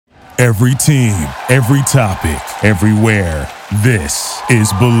Every team, every topic, everywhere. This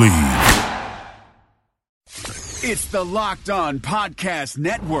is Believe. It's the Locked On Podcast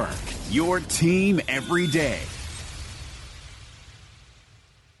Network, your team every day.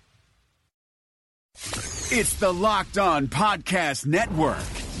 It's the Locked On Podcast Network,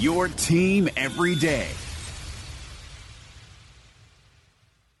 your team every day.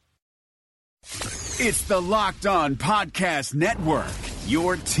 It's the Locked On Podcast Network,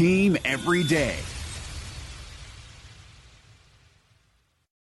 your team every day.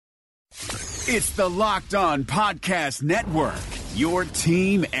 It's the Locked On Podcast Network, your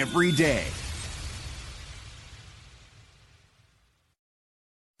team every day.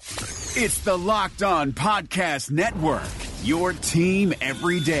 It's the Locked On Podcast Network, your team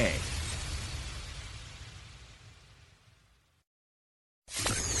every day.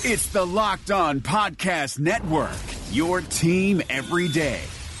 It's the Locked On Podcast Network, your team every day.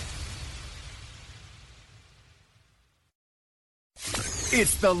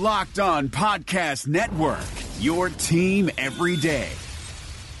 It's the Locked On Podcast Network, your team every day.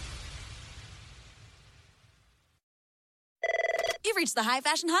 You've reached the High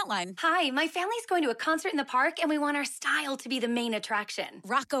Fashion Hotline. Hi, my family's going to a concert in the park, and we want our style to be the main attraction.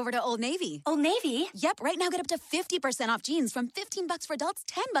 Rock over to Old Navy. Old Navy? Yep, right now get up to 50% off jeans from $15 for adults,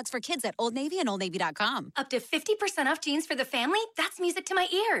 $10 for kids at Old Navy and OldNavy.com. Up to 50% off jeans for the family? That's music to my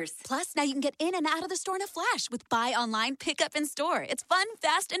ears. Plus, now you can get in and out of the store in a flash with buy online, pick up in store. It's fun,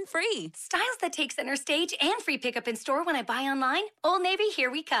 fast, and free. Styles that take center stage and free pickup in store when I buy online? Old Navy,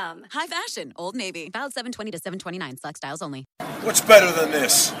 here we come. High Fashion, Old Navy. Valid 7/20 to 7/29. Select styles only. What's better than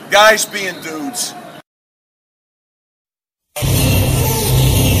this? Guys being dudes.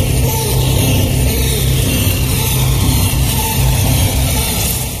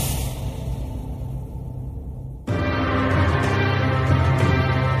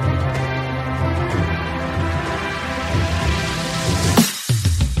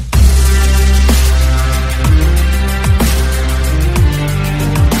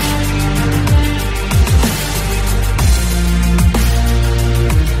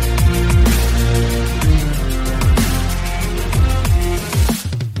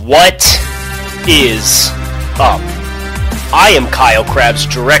 What is up? I am Kyle Krabs,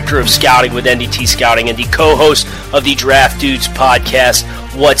 Director of Scouting with NDT Scouting and the co-host of the Draft Dudes podcast.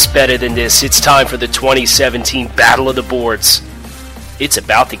 What's better than this? It's time for the 2017 Battle of the Boards. It's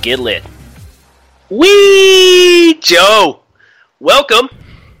about to get lit. Wee! Joe, welcome.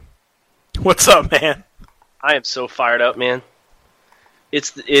 What's up, man? I am so fired up, man.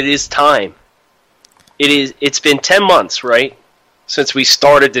 It is time. It's been 10 months, right? Since we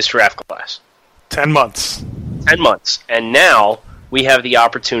started this draft class. 10 months. 10 months. And now we have the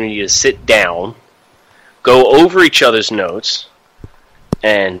opportunity to sit down, go over each other's notes,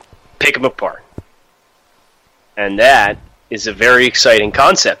 and pick them apart. And that is a very exciting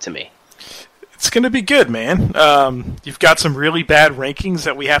concept to me. It's going to be good, man. You've got some really bad rankings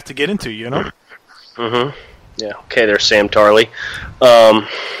that we have to get into, you know? Mm-hmm. Yeah, okay, there's Sam Tarley.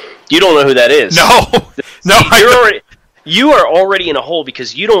 You don't know who that is. No! See, you are already in a hole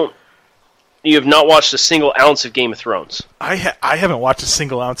because you have not watched a single ounce of Game of Thrones. I haven't watched a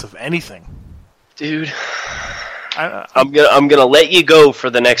single ounce of anything. Dude, I'm gonna let you go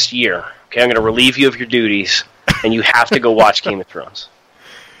for the next year. Okay, I'm gonna relieve you of your duties, and you have to go watch Game of Thrones.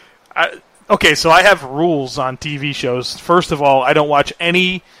 Okay, so I have rules on TV shows. First of all, I don't watch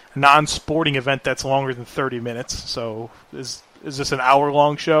any non-sporting event that's longer than 30 minutes. So is this an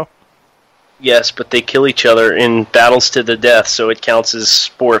hour-long show? Yes, but they kill each other in battles to the death, so it counts as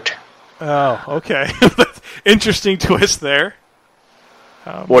sport. Oh, okay. Interesting twist there.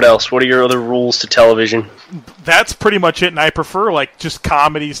 What else? What are your other rules to television? That's pretty much it, and I prefer just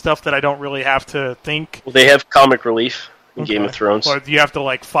comedy stuff that I don't really have to think. Well, they have comic relief in Game of Thrones. Or do you have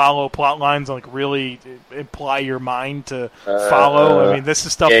to follow plot lines and really imply your mind to follow? I mean, this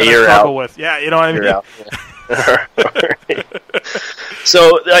is stuff that I struggle with. Yeah, you know what I mean? You're out. Yeah.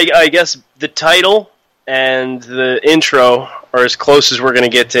 So I guess the title and the intro are as close as we're going to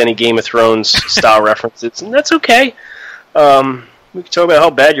get to any Game of Thrones style references, and that's okay. We can talk about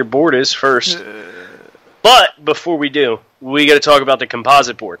how bad your board is first. But before we do, we got to talk about the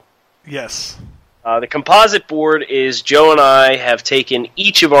composite board. Yes. The composite board is Joe and I have taken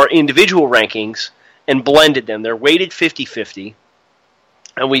each of our individual rankings and blended them. They're weighted 50-50,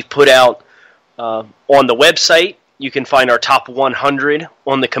 and we've put out on the website. You can find our top 100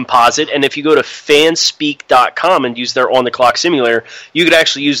 on the composite, and if you go to fanspeak.com and use their on-the-clock simulator, you could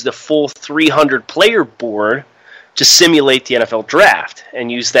actually use the full 300-player board to simulate the NFL draft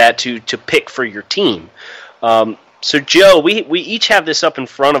and use that to pick for your team. So, Joe, we each have this up in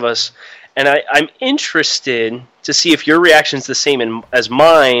front of us, and I'm interested to see if your reaction's the same as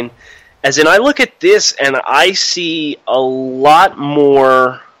mine. As in, I look at this and I see a lot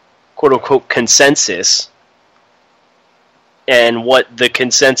more, quote-unquote, consensus, and what the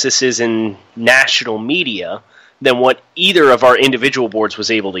consensus is in national media than what either of our individual boards was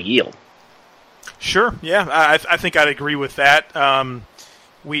able to yield. Sure, yeah, I think I'd agree with that.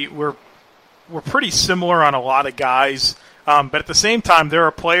 We're pretty similar on a lot of guys, but at the same time, there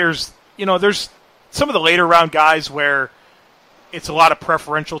are players, there's some of the later round guys where it's a lot of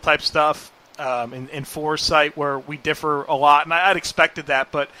preferential type stuff in foresight where we differ a lot, and I'd expected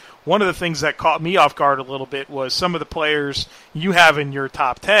that. But one of the things that caught me off guard a little bit was some of the players you have in your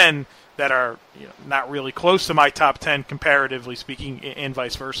top 10 that are not really close to my top 10 comparatively speaking, and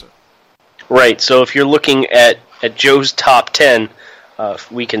vice versa. Right, so if you're looking at Joe's top 10,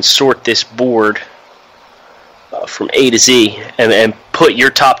 we can sort this board from A to Z and put your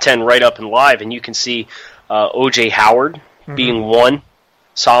top 10 right up and live, and you can see O.J. Howard being one,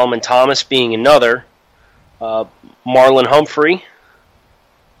 Solomon Thomas being another, Marlon Humphrey,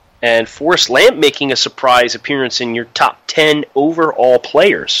 and Forrest Lamp making a surprise appearance in your top 10 overall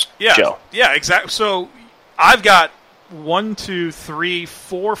players, Joe. Yeah, exactly. So I've got 1, 2, 3,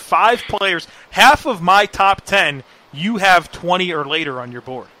 4, 5 players. Half of my top 10, you have 20 or later on your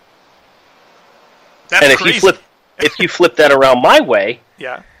board. That's and crazy. If you flip that around my way,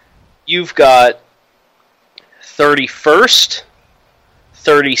 yeah, you've got 31st,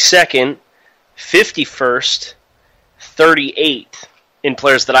 32nd, 51st, 38th in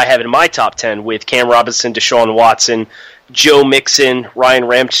players that I have in my top 10 with Cam Robinson, Deshaun Watson, Joe Mixon, Ryan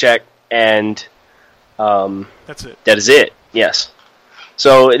Ramczyk, and that's it. That is it, yes.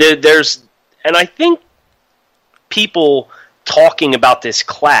 So there's, and I think people talking about this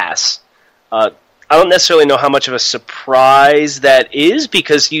class, I don't necessarily know how much of a surprise that is,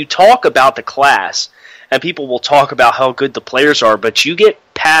 because you talk about the class and people will talk about how good the players are, but you get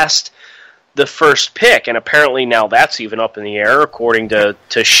past the first pick, and apparently now that's even up in the air, according to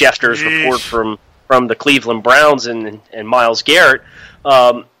Schefter's report from the Cleveland Browns and Myles Garrett.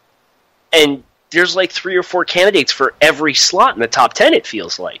 And there's like 3 or 4 candidates for every slot in the top 10, it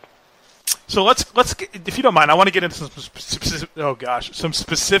feels like. So let's if you don't mind, I want to get into some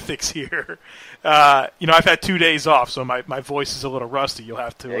specifics here. I've had 2 days off, so my voice is a little rusty. You'll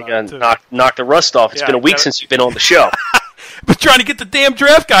have to knock the rust off. It's been a week since you've been on the show. But trying to get the damn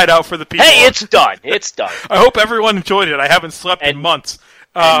draft guide out for the people. Hey, it's done. It's done. I hope everyone enjoyed it. I haven't slept in months.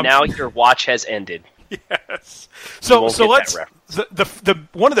 And now your watch has ended. Yes. So let's the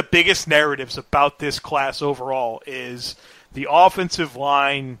one of the biggest narratives about this class overall is the offensive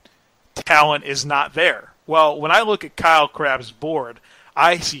line talent is not there. Well, when I look at Kyle Crabb's board,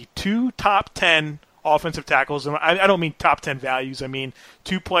 I see 2 top 10 offensive tackles, and I don't mean top 10 values. I mean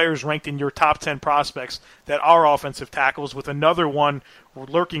 2 players ranked in your top 10 prospects that are offensive tackles, with another one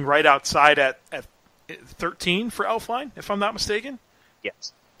lurking right outside at 13 for Elfline, if I'm not mistaken.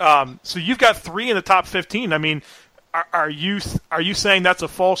 Yes. So you've got 3 in the top 15. I mean, are you saying that's a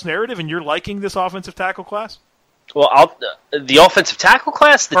false narrative, and you're liking this offensive tackle class? Well, the offensive tackle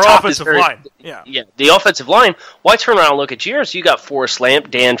class, the or top offensive is very, line. Yeah, the offensive line. Why turn around and look at yours? You got Forrest Lamp,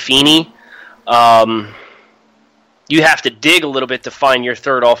 Dan Feeney. You have to dig a little bit to find your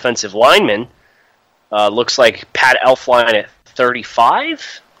third offensive lineman. Looks like Pat Elfline at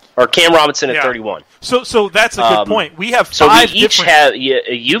 35 or Cam Robinson at 31. So that's a good point. We have 5 so we each have.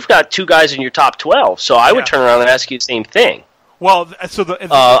 You've got 2 guys in your top 12. So I would turn around and ask you the same thing. Well, so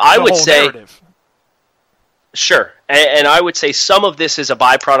I would whole say. Narrative. Sure, and I would say some of this is a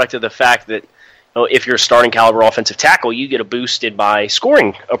byproduct of the fact that if you're a starting caliber offensive tackle, you get a boosted by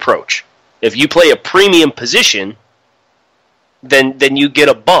scoring approach. If you play a premium position, then you get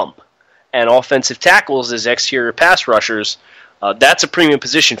a bump. And offensive tackles as exterior pass rushers, that's a premium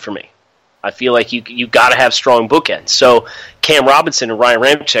position for me. I feel like you got to have strong bookends. So Cam Robinson and Ryan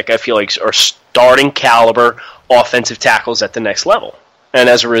Ramczyk, I feel like, are starting caliber offensive tackles at the next level. And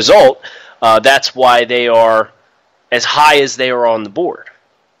as a result, that's why they are as high as they are on the board.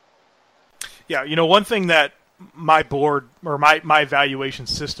 Yeah, one thing that my board or my evaluation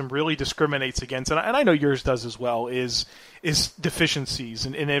system really discriminates against, and I know yours does as well, is deficiencies.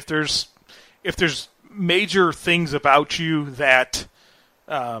 And if there's major things about you that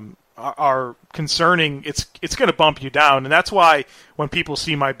are concerning, it's going to bump you down. And that's why when people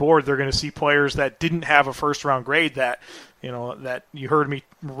see my board, they're going to see players that didn't have a first round grade that that you heard me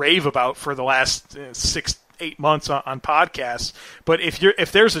rave about for the last 6-8 months on podcasts. But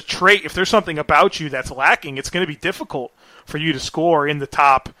if there's a trait, if there's something about you that's lacking, it's going to be difficult for you to score in the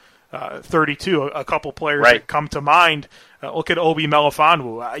top 32. A couple players Right. that come to mind. Look at Obi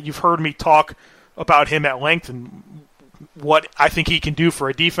Melifonwu. You've heard me talk about him at length and what I think he can do for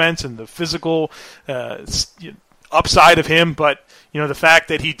a defense and the physical upside of him. But the fact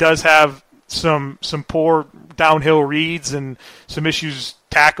that he does have some poor downhill reads and some issues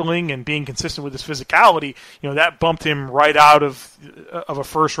tackling and being consistent with his physicality, that bumped him right out of a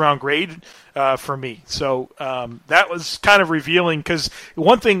first round grade for me. So that was kind of revealing, because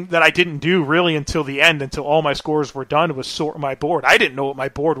one thing that I didn't do really until the end, until all my scores were done, was sort my board. I didn't know what my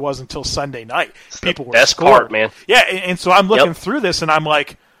board was until Sunday night. People were best scored. part, man. Yeah, and so I'm looking through this and I'm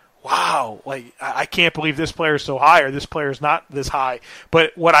like, wow, I can't believe this player is so high or this player is not this high.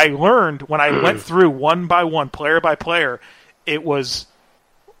 But what I learned when I went through one by one, player by player, it was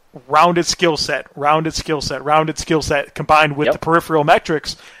rounded skill set combined with the peripheral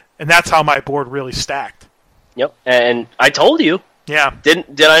metrics, and that's how my board really stacked. Yep, and I told you. Yeah.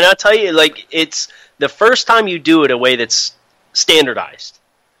 Did I not tell you? It's the first time you do it a way that's standardized.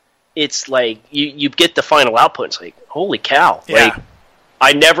 It's like you get the final output. It's like, holy cow! Yeah.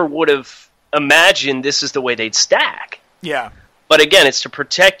 I never would have imagined this is the way they'd stack. Yeah. But again, it's to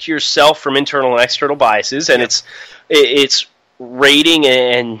protect yourself from internal and external biases, and it's rating,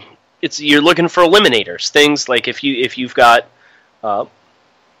 and you're looking for eliminators. Things like if you've got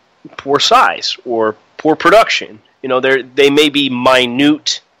poor size or poor production, they may be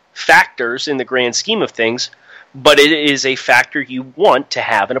minute factors in the grand scheme of things, but it is a factor you want to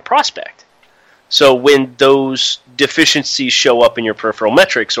have in a prospect. So when those deficiencies show up in your peripheral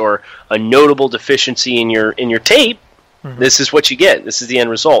metrics or a notable deficiency in your tape, this is what you get. This is the end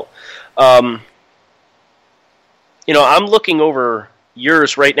result. I'm looking over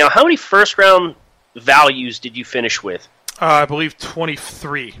yours right now. How many first-round values did you finish with? I believe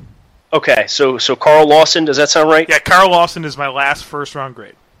 23. Okay, so Carl Lawson, does that sound right? Yeah, Carl Lawson is my last first-round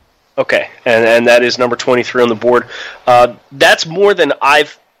grade. Okay, and that is number 23 on the board. That's more than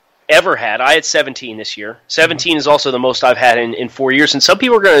I've ever had. I had 17 this year. 17 is also the most I've had in 4 years, and some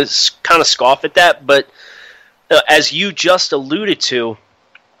people are going to kind of scoff at that, but as you just alluded to,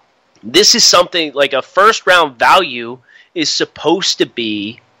 this is something like a first-round value is supposed to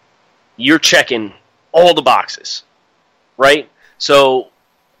be you're checking all the boxes, right? So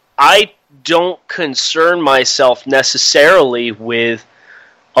I don't concern myself necessarily with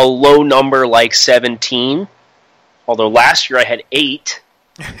a low number like 17, although last year I had 8,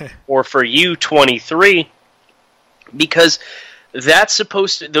 or for you 23, because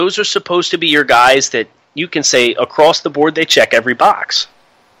those are supposed to be your guys that you can say across the board they check every box.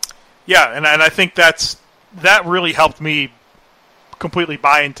 Yeah, and I think that really helped me completely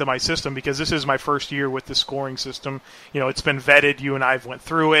buy into my system, because this is my first year with the scoring system. It's been vetted. You and I have went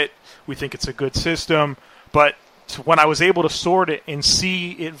through it. We think it's a good system. But when I was able to sort it and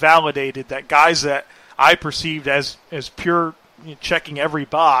see it validated that guys that I perceived as pure checking every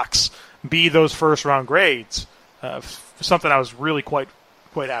box be those first-round grades, something I was really quite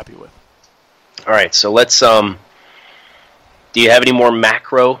happy with. All right, so let's do you have any more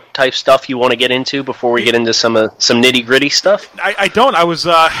macro type stuff you want to get into before we get into some nitty gritty stuff? I don't. I was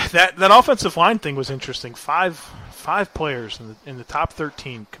that offensive line thing was interesting. Five players in the top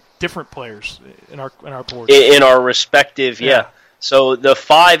 13, different players in our board. In our respective, yeah. So the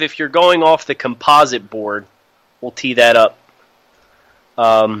 5, if you're going off the composite board, we'll tee that up.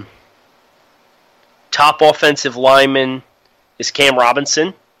 Top offensive lineman is Cam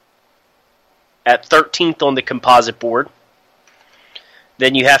Robinson at 13th on the composite board.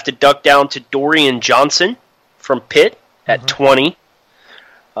 Then you have to duck down to Dorian Johnson from Pitt at 20.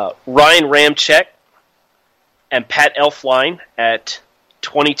 Ryan Ramczyk and Pat Elflein at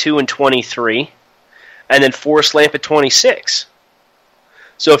 22 and 23. And then Forrest Lamp at 26.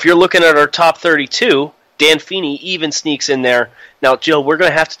 So if you're looking at our top 32, Dan Feeney even sneaks in there. Now, Joe, we're going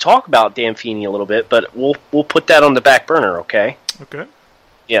to have to talk about Dan Feeney a little bit, but we'll put that on the back burner, okay? Okay.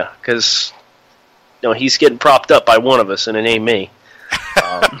 Yeah, because he's getting propped up by one of us, and it ain't me.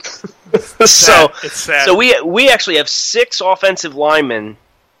 It's sad. So we actually have 6 offensive linemen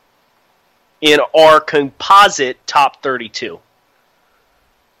in our composite top 32.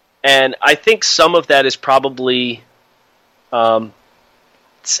 And I think some of that is probably it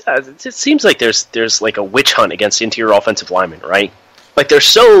seems like there's like a witch hunt against interior offensive linemen, right? Like they're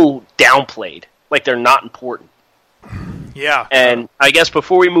so downplayed, like they're not important. Yeah. And I guess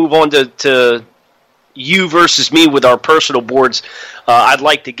before we move on to you versus me with our personal boards, I'd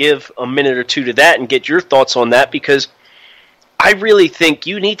like to give a minute or two to that and get your thoughts on that, because I really think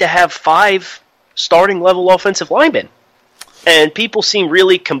you need to have 5 starting level offensive linemen. And people seem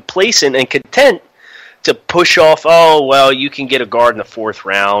really complacent and content to push off, oh, well, you can get a guard in the 4th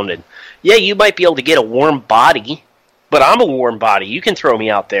round. And, yeah, you might be able to get a warm body, but I'm a warm body. You can throw me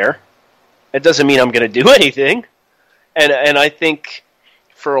out there. It doesn't mean I'm going to do anything. And I think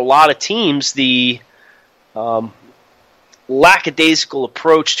for a lot of teams, the lackadaisical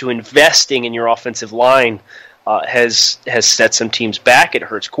approach to investing in your offensive line has set some teams back. It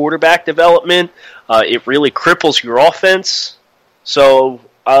hurts quarterback development. It really cripples your offense. So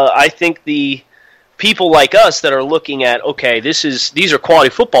I think the people like us that are looking at, okay, these are quality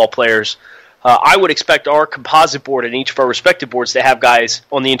football players, I would expect our composite board and each of our respective boards to have guys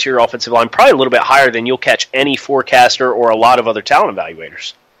on the interior offensive line probably a little bit higher than you'll catch any forecaster or a lot of other talent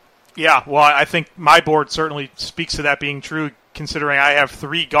evaluators. Yeah, well, I think my board certainly speaks to that being true, considering I have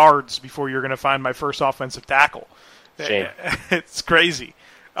 3 guards before you're going to find my first offensive tackle. Shame. It's crazy.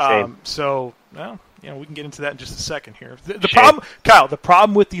 So, well, we can get into that in just a second here. The problem, Kyle, the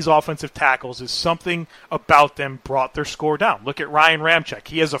problem with these offensive tackles is something about them brought their score down. Look at Ryan Ramczyk.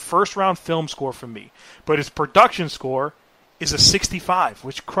 He has a first-round film score from me, but his production score is a 65,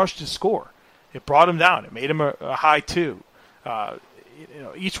 which crushed his score. It brought him down. It made him a high 2.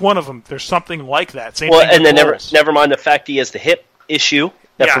 Each one of them, there's something like that. Same thing and then Bulls. never mind the fact he has the hip issue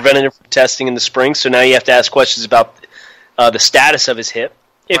that prevented him from testing in the spring. So now you have to ask questions about the status of his hip,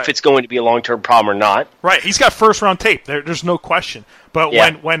 if it's going to be a long-term problem or not. Right, he's got first-round tape. There's no question. But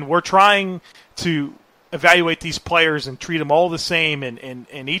when we're trying to evaluate these players and treat them all the same,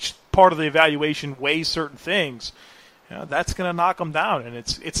 and each part of the evaluation weighs certain things, that's going to knock them down. And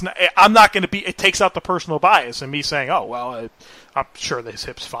it's not. I'm not going to be. It takes out the personal bias and me saying, oh well, I'm sure his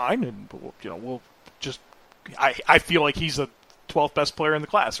hip's fine, and we'll just. I feel like he's the 12th best player in the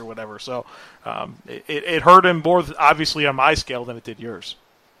class or whatever. So it hurt him more obviously on my scale than it did yours.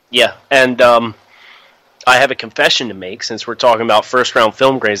 Yeah, and I have a confession to make since we're talking about first-round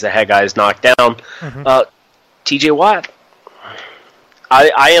film grades that had guys knocked down. TJ Watt.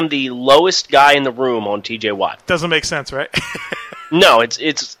 I am the lowest guy in the room on TJ Watt. Doesn't make sense, right? No,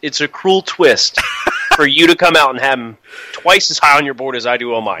 it's a cruel twist for you to come out and have him twice as high on your board as I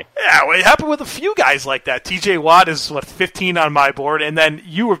do on mine. Yeah, well, it happened with a few guys like that. TJ Watt is 15 on my board, and then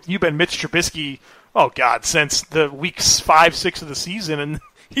you've been Mitch Trubisky. Oh God, since the weeks 5, 6 of the season, and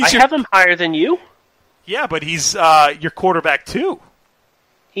I have him higher than you. Yeah, but he's your quarterback too.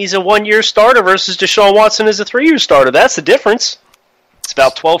 He's a 1-year starter versus Deshaun Watson is a 3-year starter. That's the difference. It's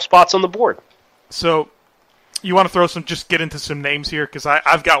about 12 spots on the board. So, you want to just get into some names here? Because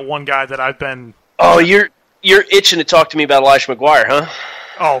I've got one guy that I've been... Oh, you're itching to talk to me about Elijah McGuire, huh?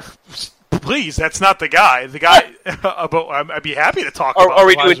 Oh, please, that's not the guy. The guy, I'd be happy to talk about. Are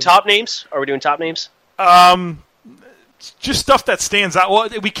we doing top names? Are we doing top names? Just stuff that stands out. Well,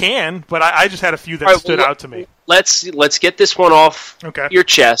 we can, but I just had a few that stood out to me. Let's get this one off your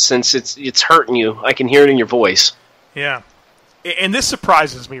chest since it's hurting you. I can hear it in your voice. Yeah. And this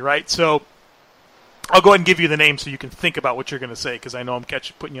surprises me, right? So I'll go ahead and give you the name so you can think about what you're going to say because I know I'm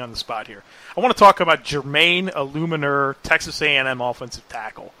putting you on the spot here. I want to talk about Jermaine Illumineur, Texas A&M offensive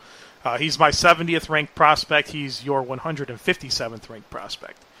tackle. He's my 70th ranked prospect. He's your 157th ranked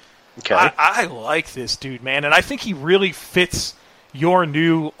prospect. Okay. I like this dude, man, and I think he really fits your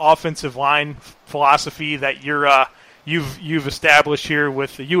new offensive line philosophy that you've established here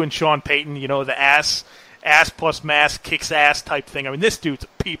with you and Sean Payton. The ass plus mass kicks ass type thing. I mean, this dude's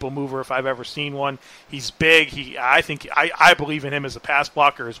a people mover if I've ever seen one. He's big. I believe in him as a pass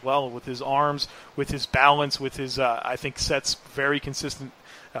blocker as well, with his arms, with his balance, with his I think sets very consistent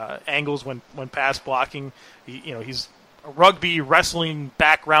angles when pass blocking. He's a rugby wrestling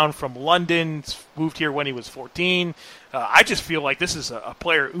background from London. Moved here when he was 14. I just feel like this is a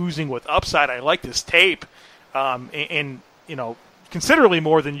player oozing with upside. I like this tape, and considerably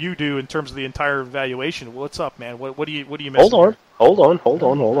more than you do in terms of the entire evaluation. What's up, man? What do you miss? Hold on.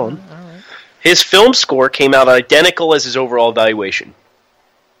 All right. His film score came out identical as his overall evaluation.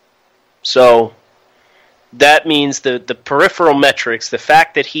 So that means the peripheral metrics, the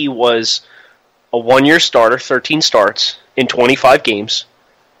fact that he was a 1-year starter, 13 starts in 25 games,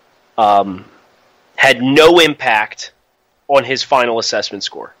 had no impact on his final assessment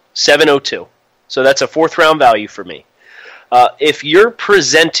score, 702. So that's a 4th-round value for me. If you're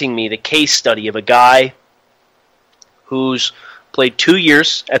presenting me the case study of a guy who's played 2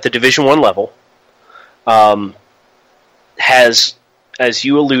 years at the Division I level, has, as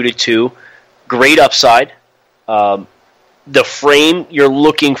you alluded to, great upside, the frame you're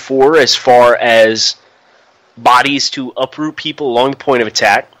looking for as far as bodies to uproot people along the point of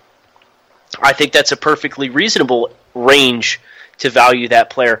attack, I think that's a perfectly reasonable range to value that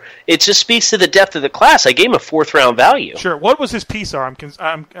player. It just speaks to the depth of the class. I gave him a 4th-round value. Sure. What was his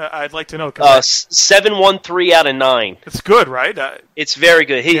PSAR? I'd like to know. 7.13 out of 9. It's good, right? It's very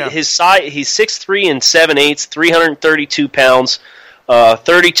good. His size, he's 6'3" and 7/8, 332 pounds,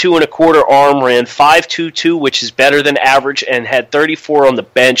 32 and a quarter arm, ran 5.22, which is better than average, and had 34 on the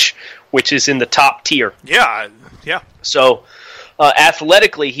bench, which is in the top tier. Yeah. So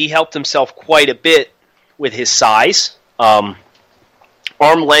athletically, he helped himself quite a bit with his size. Arm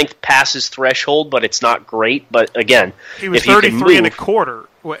length passes threshold, but it's not great. But again, he was if 33 and a quarter.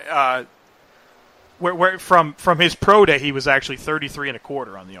 Where from his pro day, he was actually 33 and a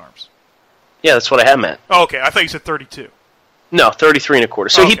quarter on the arms. Yeah, that's what I had him at. Oh, okay, I thought you said 32. No, 33 and a quarter.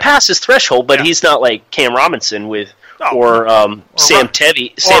 So he passes threshold, but he's not like Cam Robinson or Sam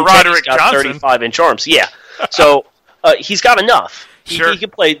Tevye. Sam Tevy's got 35-inch arms. Yeah, so he's got enough. Sure. He can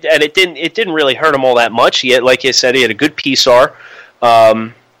play, and it didn't really hurt him all that much. He had, like I said, he had a good PSAR.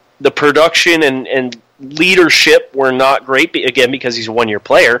 The production and leadership were not great, again, because he's a one-year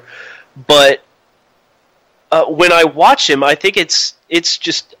player. But when I watch him, I think it's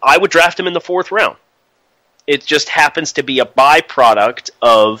just, I would draft him in the 4th round. It just happens to be a byproduct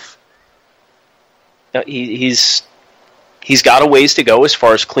of he's got a ways to go as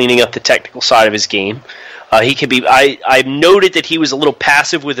far as cleaning up the technical side of his game. He can be. I noted that he was a little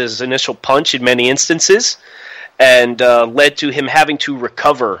passive with his initial punch in many instances, and led to him having to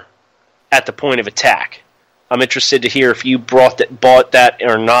recover at the point of attack. I'm interested to hear if you bought that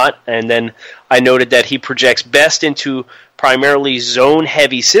or not. And then I noted that he projects best into primarily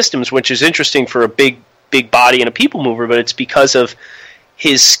zone-heavy systems, which is interesting for a big body and a people mover, but it's because of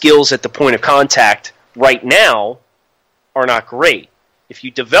his skills at the point of contact right now are not great. If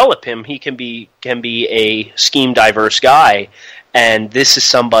you develop him, he can be a scheme-diverse guy, and this is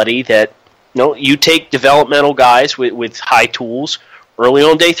somebody that you take developmental guys with high tools early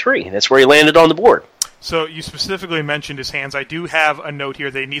on day 3. That's where he landed on the board. So you specifically mentioned his hands. I do have a note here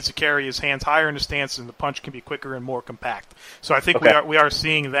that he needs to carry his hands higher in the stance, and the punch can be quicker and more compact. So I think we are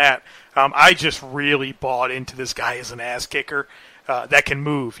seeing that. I just really bought into this guy as an ass kicker that can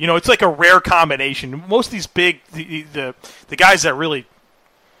move. It's like a rare combination. Most of these the guys that really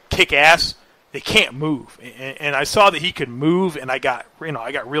kick ass, they can't move. And I saw that he could move, and I got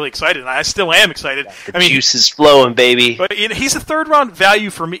really excited, and I still am excited. The juice is flowing, baby. But he's a 3rd-round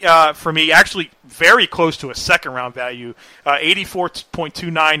value for me. Actually, very close to a 2nd-round value.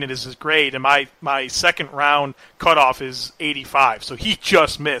 84.29 is his grade, and my 2nd-round cutoff is 85. So he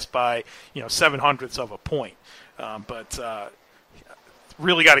just missed by 0.07 of a point. But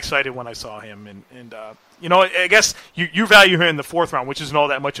really got excited when I saw him, and I guess you value him in the 4th round, which isn't all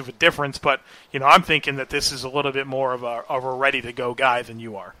that much of a difference, but I'm thinking that this is a little bit more of a ready-to-go guy than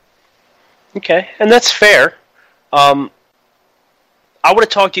you are. Okay, and that's fair. I would have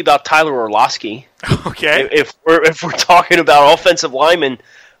talked to you about Tyler Orlowski. Okay. If we're talking about offensive linemen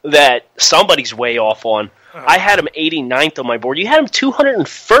that somebody's way off on. I had him 89th on my board. You had him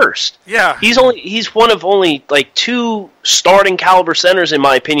 201st. Yeah. He's one of only like 2 starting caliber centers in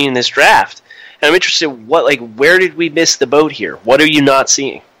my opinion in this draft. And I'm interested where did we miss the boat here? What are you not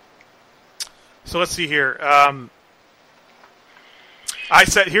seeing? So let's see here. I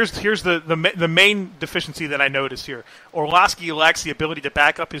said here's the main deficiency that I noticed here. Orlowski lacks the ability to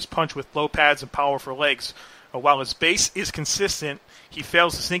back up his punch with low pads and powerful legs. While his base is consistent, he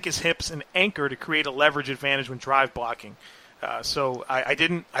fails to sink his hips and anchor to create a leverage advantage when drive blocking. So I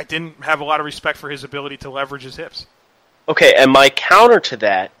didn't have a lot of respect for his ability to leverage his hips. Okay, and my counter to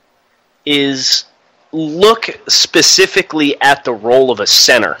that is look specifically at the role of a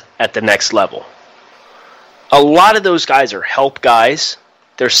center at the next level. A lot of those guys are help guys,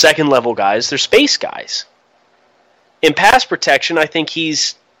 they're second-level guys, they're space guys. In pass protection, I think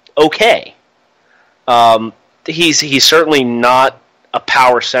he's okay. He's certainly not a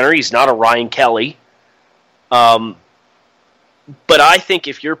power center. He's not a Ryan Kelly. But I think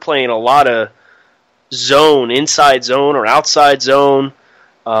if you're playing a lot of zone, inside zone or outside zone,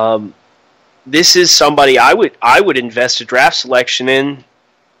 this is somebody I would invest a draft selection in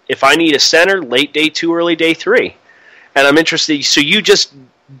if I need a center, late day 2, early day 3. And I'm interested. So you just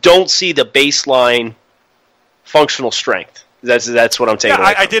don't see the baseline functional strength. That's what I'm taking.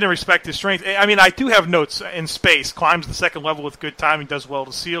 Yeah, I didn't respect his strength. I mean, I do have notes in space. Climbs the 2nd level with good timing, does well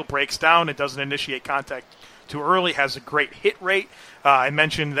to seal, breaks down, and doesn't initiate contact too early, has a great hit rate. I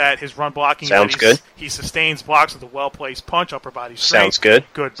mentioned that his run blocking sounds good. He sustains blocks with a well-placed punch, upper body strength. Sounds good.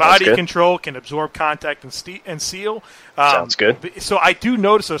 Good body control, can absorb contact and seal. Sounds good. So I do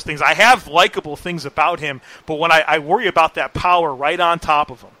notice those things. I have likable things about him, but when I worry about that power right on top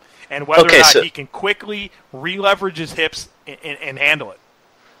of him, and whether or not he can quickly re-leverage his hips and handle it.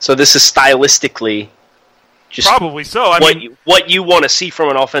 So this is stylistically just probably so. What you want to see from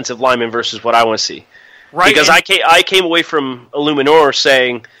an offensive lineman versus what I want to see. Right. Because I came away from Illuminor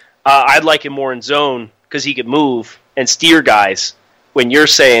saying I'd like him more in zone because he could move and steer guys. When you're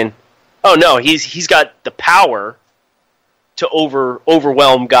saying, oh no, he's got the power to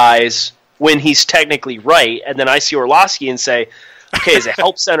overwhelm guys when he's technically right, and then I see Orlovsky and say, okay, as a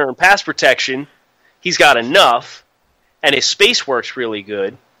help center and pass protection, he's got enough, and his space works really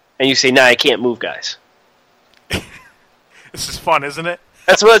good, and you say, nah, I can't move guys. This is fun, isn't it?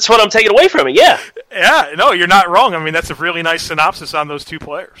 That's what I'm taking away from it, yeah. Yeah, no, you're not wrong. I mean, that's a really nice synopsis on those two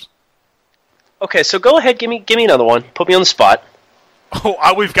players. Okay, so go ahead, give me another one. Put me on the spot.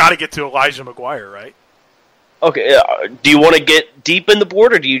 Oh, we've got to get to Elijah McGuire, right? Okay, do you want to get deep in the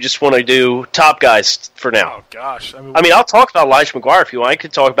board, or do you just want to do top guys for now? Oh, gosh. I mean, I'll talk about Elijah McGuire if you want. I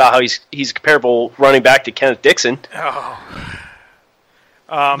could talk about how he's a comparable running back to Kenneth Dixon. Oh.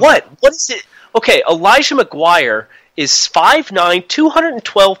 What? What is it? Okay, Elijah McGuire is 5'9",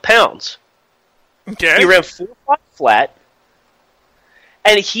 212 pounds. Okay. He ran 4.5 flat,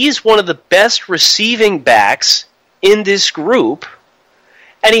 and he's one of the best receiving backs in this group,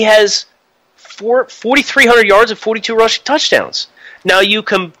 and he has 4,300 yards and 42 rushing touchdowns. Now you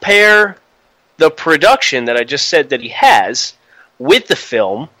compare the production that I just said that he has with the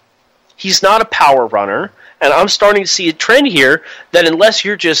film, he's not a power runner, and I'm starting to see a trend here that unless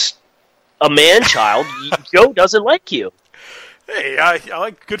you're just a man-child, Joe doesn't like you. Hey, I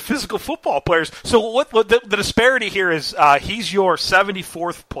like good physical football players. So what the disparity here is he's your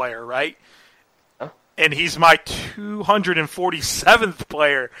 74th player, right? And he's my 247th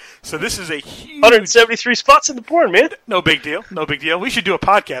player. So this is a huge... 173 spots in the board, man. No big deal. No big deal. We should do a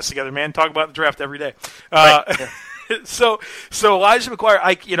podcast together, man. Talk about the draft every day. Right. So Elijah McGuire,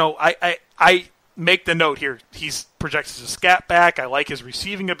 I make the note here. He's projected as a scat back. I like his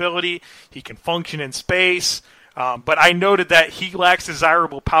receiving ability. He can function in space. But I noted that he lacks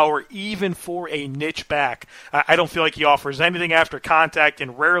desirable power even for a niche back. I don't feel like he offers anything after contact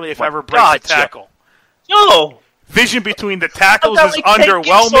and rarely, if ever, breaks a tackle. No! Vision between the tackles is underwhelming.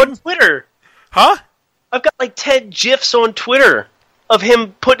 10 GIFs on Twitter. Huh? I've got like 10 GIFs on Twitter of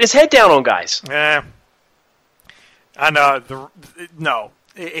him putting his head down on guys.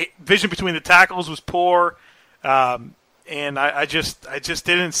 Vision between the tackles was poor, and I just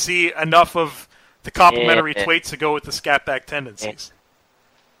didn't see enough of the complementary traits to go with the scat back tendencies.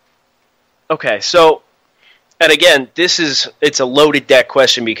 Okay, so, and again, it's a loaded deck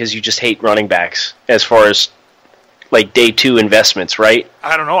question because you just hate running backs as far as like day two investments, right?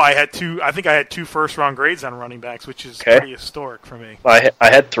 I don't know. I think I had 2 first-round grades on running backs, which is pretty historic for me. I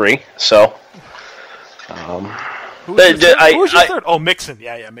had 3, so. Who was your third? Oh, Mixon.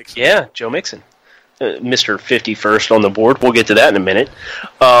 Yeah, Mixon. Yeah, Joe Mixon. Mr. 51st on the board. We'll get to that in a minute.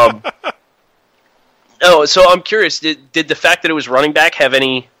 So I'm curious, did the fact that it was running back have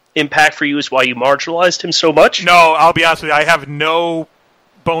any impact for you as why you marginalized him so much? No, I'll be honest with you. I have no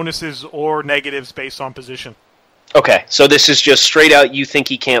bonuses or negatives based on position. Okay, so this is just straight out you think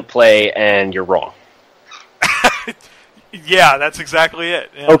he can't play and you're wrong. Yeah, that's exactly it.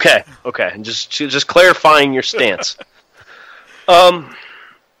 Yeah. Okay, and just clarifying your stance. I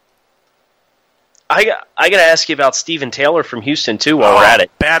got to ask you about Steven Taylor from Houston too while we're at it.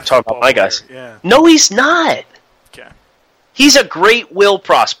 Bad talk about my guys. Yeah. No, he's not. Okay. He's a great will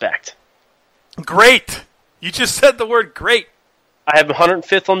prospect. Great. You just said the word great. I have him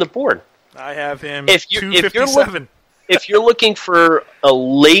 105th on the board. I have him 257. If you're looking for a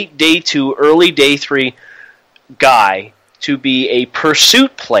late day 2, early day 3 guy to be a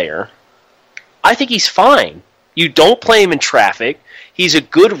pursuit player, I think he's fine. You don't play him in traffic. He's a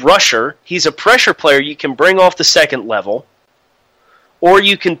good rusher. He's a pressure player you can bring off the second level. Or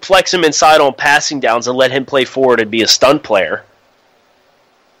you can flex him inside on passing downs and let him play forward and be a stunt player.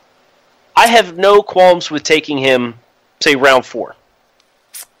 I have no qualms with taking him, say, round 4.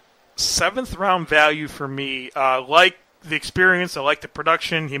 7th round value for me. Like the experience, I like the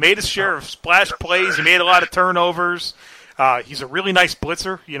production. He made his share of splash plays. He made a lot of turnovers. He's a really nice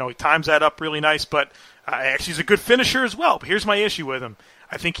blitzer. He times that up really nice, but actually he's a good finisher as well. But here's my issue with him.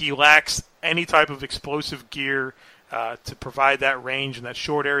 I think he lacks any type of explosive gear to provide that range and that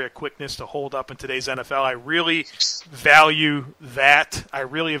short area quickness to hold up in today's NFL. I really value that. I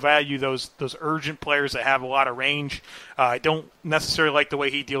really value those urgent players that have a lot of range. I don't necessarily like the way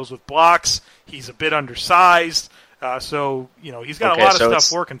he deals with blocks. He's a bit undersized. So he's got a lot of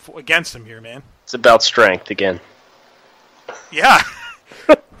stuff working against him here, man. It's about strength again. Yeah.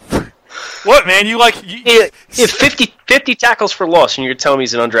 What, man? You like... If 50 tackles for loss, and you're telling me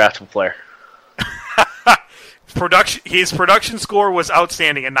he's an undraftable player. His production score was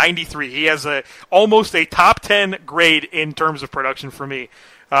outstanding, a 93. He has almost a top 10 grade in terms of production for me.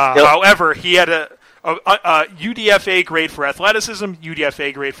 However, he had a UDFA grade for athleticism,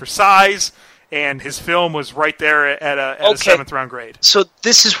 UDFA grade for size, and his film was right there at a 7th round grade. So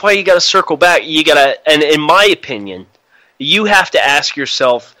this is why you got to circle back. And in my opinion, you have to ask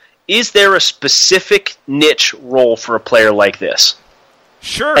yourself, is there a specific niche role for a player like this?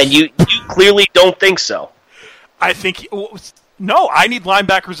 Sure. And you clearly don't think so. I think no. I need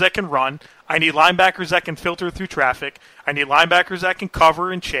linebackers that can run. I need linebackers that can filter through traffic. I need linebackers that can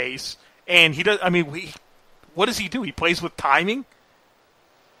cover and chase. And he does. I mean, what does he do? He plays with timing.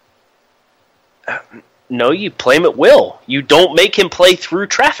 No, you play him at will. You don't make him play through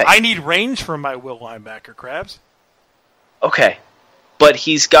traffic. I need range from my will linebacker, Krabs. Okay, but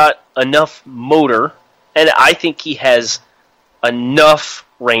he's got enough motor, and I think he has enough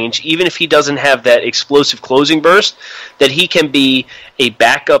range, even if he doesn't have that explosive closing burst, that he can be a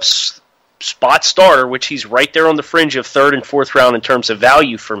backup spot starter, which he's right there on the fringe of 3rd and 4th round in terms of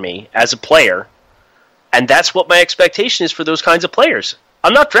value for me as a player. And that's what my expectation is for those kinds of players.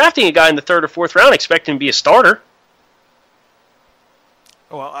 I'm not drafting a guy in the 3rd or 4th round expecting him to be a starter.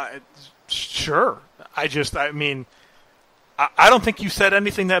 Well, sure. I don't think you said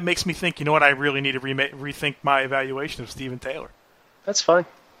anything that makes me think, you know what, I really need to rethink my evaluation of Stephen Taylor. That's fine.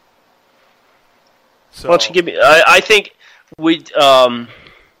 So, why don't you give me? I think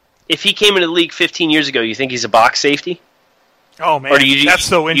if he came into the league 15 years ago, you think he's a box safety? Oh man, that's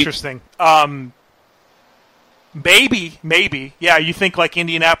so interesting. Maybe. Yeah, you think like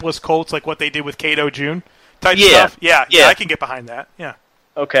Indianapolis Colts, like what they did with Cato June type stuff? Yeah, I can get behind that. Yeah.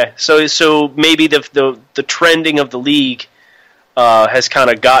 Okay, so maybe the trending of the league has kind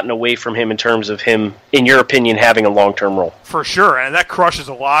of gotten away from him in terms of him, in your opinion, having a long-term role. For sure, and that crushes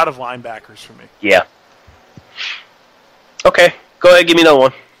a lot of linebackers for me. Yeah. Okay, go ahead, give me another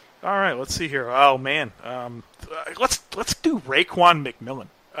one. All right, let's see here. Oh man, let's do Raekwon McMillan.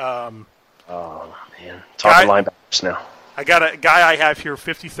 Oh man, talking linebackers now. I got a guy I have here,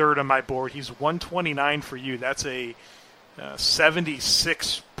 53rd on my board. He's 129 for you. That's a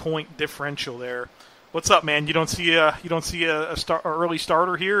 76-point differential there. What's up, man? You don't see a early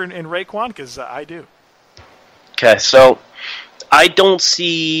starter here in Raekwon? Because I do. Okay, so I don't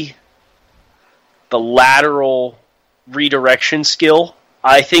see the lateral redirection skill.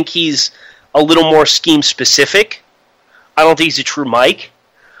 I think he's a little more scheme specific. I don't think he's a true Mike.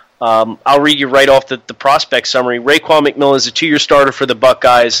 I'll read you right off the prospect summary. Raekwon McMillan is a 2-year starter for the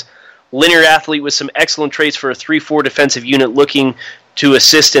Buckeyes. Linear athlete with some excellent traits for a 3-4 defensive unit looking to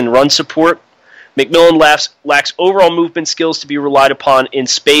assist in run support. McMillan lacks overall movement skills to be relied upon in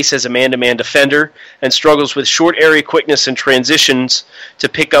space as a man-to-man defender and struggles with short area quickness and transitions to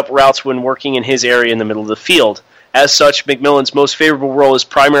pick up routes when working in his area in the middle of the field. As such, McMillan's most favorable role is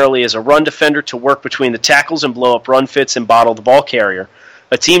primarily as a run defender to work between the tackles and blow up run fits and bottle the ball carrier.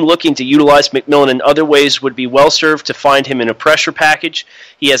 A team looking to utilize McMillan in other ways would be well-served to find him in a pressure package.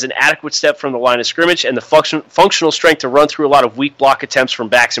 He has an adequate step from the line of scrimmage and the functional strength to run through a lot of weak block attempts from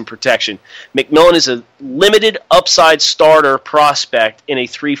backs in protection. McMillan is a limited upside starter prospect in a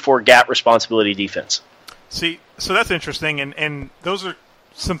 3-4 gap responsibility defense. See, so that's interesting, and those are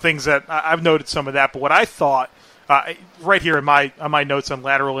some things that I've noted some of that, but what I thought, right here on my notes on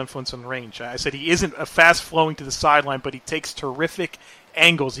lateral influence and range, I said he isn't a fast-flowing to the sideline, but he takes terrific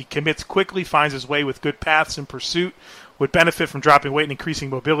angles. He commits quickly, finds his way with good paths in pursuit, would benefit from dropping weight and increasing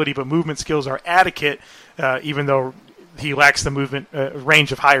mobility, but movement skills are adequate, even though he lacks the movement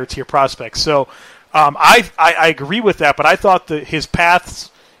range of higher-tier prospects. So I agree with that, but I thought that his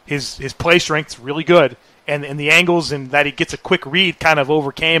paths, his play strength is really good, and the angles and that he gets a quick read kind of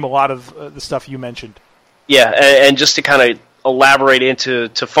overcame a lot of the stuff you mentioned. Yeah, and just to kind of elaborate into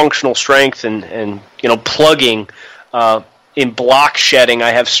functional strength and plugging, in block shedding, I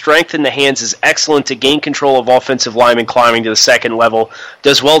have strength in the hands is excellent to gain control of offensive linemen climbing to the second level.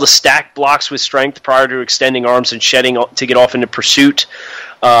 Does well to stack blocks with strength prior to extending arms and shedding to get off into pursuit.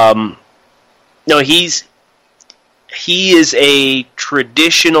 He is a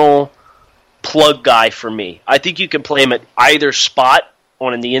traditional plug guy for me. I think you can play him at either spot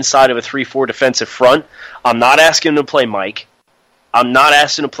on the inside of a 3-4 defensive front. I'm not asking him to play Mike. I'm not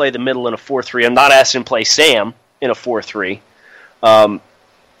asking him to play the middle in a 4-3. I'm not asking him to play Sam in a 4-3.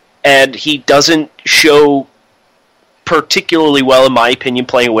 And he doesn't show particularly well, in my opinion,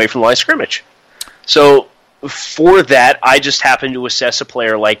 playing away from the line of scrimmage. So for that, I just happen to assess a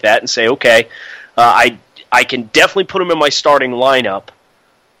player like that and say, okay, I can definitely put him in my starting lineup,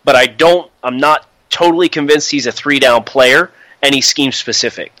 but I'm not totally convinced he's a 3-down player, and he's scheme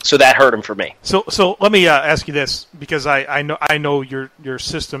specific. So that hurt him for me. So let me ask you this, because I know your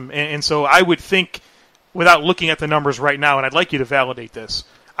system, and so I would think, without looking at the numbers right now, and I'd like you to validate this,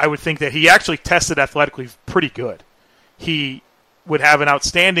 I would think that he actually tested athletically pretty good. He would have an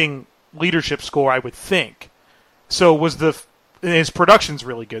outstanding leadership score, I would think. So his production's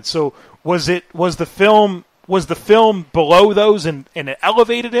really good. So was the film below those and it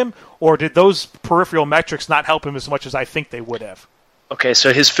elevated him, or did those peripheral metrics not help him as much as I think they would have? Okay,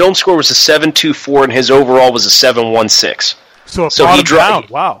 so his film score was a 7.24 and his overall was a 7.16. So he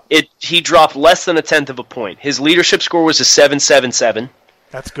dropped. Wow. He dropped less than a tenth of a point. His leadership score was a 7.77.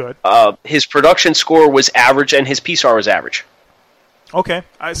 That's good. His production score was average, and his PSAR was average. Okay,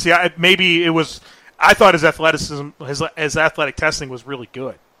 I see. Maybe it was. I thought his athleticism, his athletic testing was really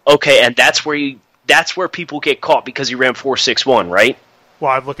good. Okay, and that's where people get caught because he ran 4.61, right?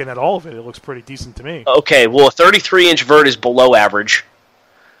 Well, I'm looking at all of it. It looks pretty decent to me. Okay, well, a 33-inch vert is below average.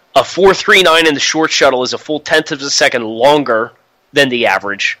 A 4.39 in the short shuttle is a full tenth of a second longer than the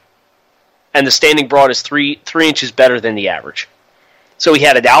average, and the standing broad is 3 inches better than the average. So he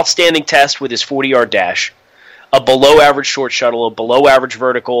had an outstanding test with his 40-yard dash, a below-average short shuttle, a below-average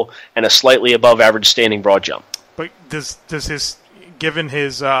vertical, and a slightly above-average standing broad jump. But does his, given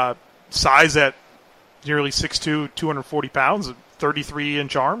his size at nearly 6'2", 240 pounds,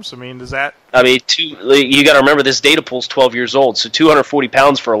 33-inch arms, I mean, does that... I mean, you got to remember this data pool's 12 years old, so 240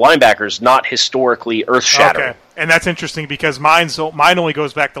 pounds for a linebacker is not historically earth-shattering. Okay, and that's interesting because mine only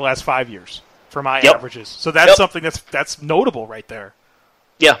goes back the last 5 years for my averages. So that's something that's notable right there.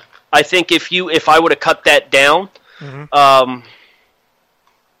 Yeah, I think if I would have cut that down,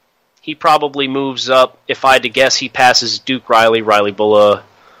 he probably moves up. If I had to guess, he passes Duke Riley, Riley Bulla,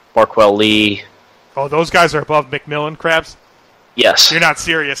 Marquel Lee. Oh, those guys are above McMillan, Krabs? Yes. You're not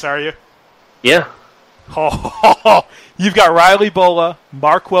serious, are you? Yeah. Oh, you've got Riley Bulla,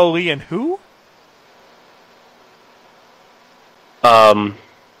 Marquel Lee, and who?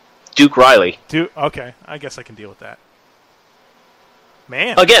 Duke Riley. Okay, I guess I can deal with that.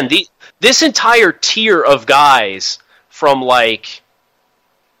 Man. Again, this entire tier of guys from I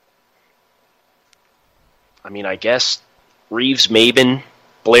guess Reeves, Maben,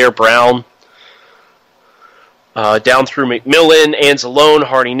 Blair Brown, down through McMillan, Anzalone,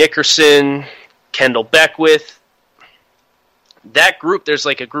 Hardy Nickerson, Kendall Beckwith. That group, there's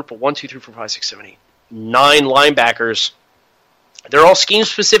like a group of 1, 2, 3, 4, 5, 6, 7, 8, 9 linebackers. They're all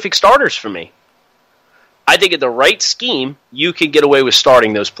scheme-specific starters for me. I think in the right scheme, you can get away with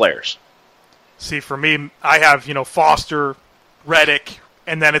starting those players. See, for me, I have, Foster, Reddick,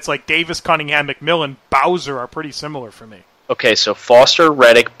 and then it's like Davis, Cunningham, McMillan, Bowser are pretty similar for me. Okay, so Foster,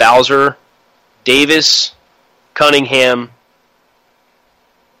 Reddick, Bowser, Davis, Cunningham,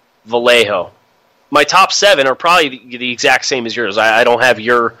 Vallejo. My top 7 are probably the exact same as yours. I don't have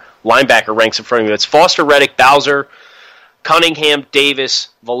your linebacker ranks in front of me. It's Foster, Reddick, Bowser, Cunningham, Davis,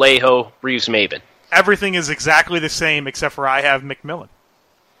 Vallejo, Reeves, Maben. Everything is exactly the same except for I have McMillan.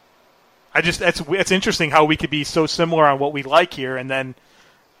 It's interesting how we could be so similar on what we like here, and then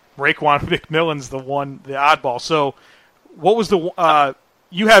Raekwon McMillan's the oddball. So, what was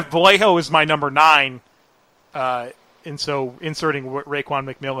you have Vallejo as my number 9, and so inserting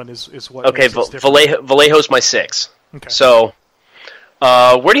Raekwon McMillan is what. Okay, Vallejo's my 6. Okay. So,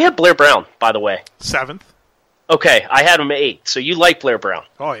 where do you have Blair Brown, by the way? 7th. Okay, I had him at 8. So you like Blair Brown?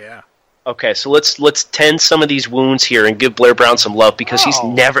 Oh yeah. Okay, so let's tend some of these wounds here and give Blair Brown some love because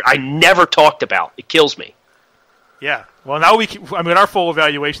I never talked about. It kills me. Yeah. Well, now our full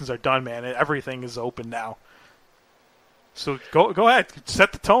evaluations are done, man. Everything is open now. So go ahead,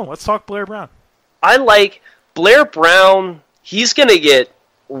 set the tone. Let's talk Blair Brown. I like Blair Brown. He's going to get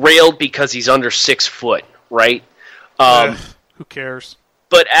railed because he's under 6 foot, right? Who cares?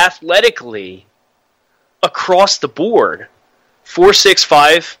 But athletically, across the board,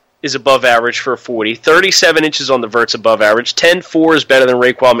 4.65 is above average for a 40. 37 inches on the vert's above average. 10.4 is better than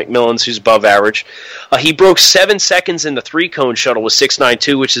Raekwon McMillan's, who's above average. He broke 7 seconds in the 3-cone shuttle with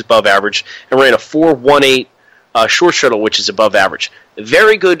 6.92, which is above average, and ran a 4.18 short shuttle, which is above average. A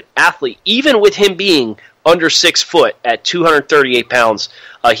very good athlete, even with him being under 6 foot at 238 pounds.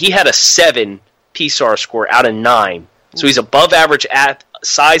 He had a 7 PSAR score out of 9. So he's above average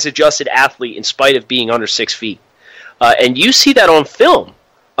size-adjusted athlete in spite of being under 6 feet. And you see that on film.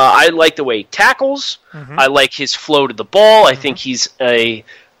 I like the way he tackles. Mm-hmm. I like his flow to the ball. I think he's a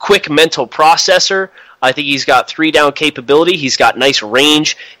quick mental processor. I think he's got 3-down capability. He's got nice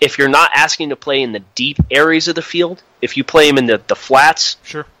range. If you're not asking to play in the deep areas of the field, if you play him in the flats,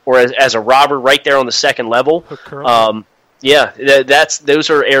 sure, or as a robber right there on the second level, those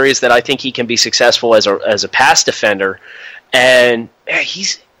are areas that I think he can be successful as a pass defender. and man,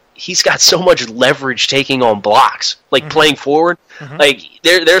 he's got so much leverage taking on blocks, like playing forward. Like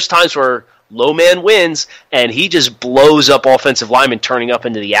there's times where low man wins, and he just blows up offensive linemen turning up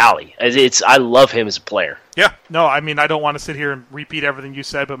into the alley. I love him as a player. Yeah, no, I mean, I don't want to sit here and repeat everything you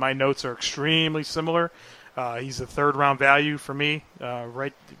said, but my notes are extremely similar. He's a third-round value for me,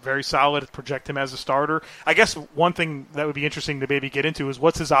 right? Very solid. Project him as a starter. I guess one thing that would be interesting to maybe get into is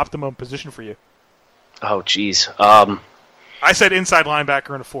what's his optimum position for you? Oh, geez. I said inside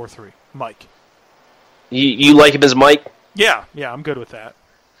linebacker in a 4-3. Mike. You like him as Mike? Yeah, I'm good with that.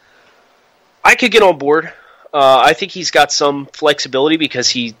 I could get on board. I think he's got some flexibility because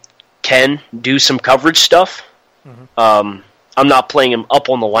he can do some coverage stuff. I'm not playing him up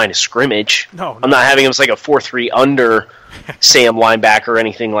on the line of scrimmage. No. I'm not having him as like a 4-3 under Sam linebacker or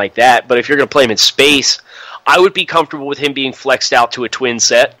anything like that. But if you're going to play him in space, I would be comfortable with him being flexed out to a twin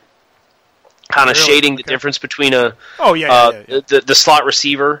set, kind of shading the difference between the slot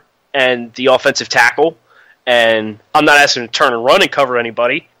receiver and the offensive tackle. And I'm not asking him to turn and run and cover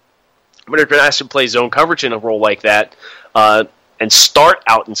anybody, but if you're going to ask him to play zone coverage in a role like that, and start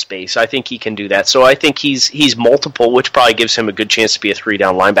out in space, I think he can do that. So I think he's multiple, which probably gives him a good chance to be a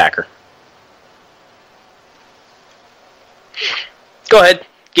 3-down linebacker. Go ahead,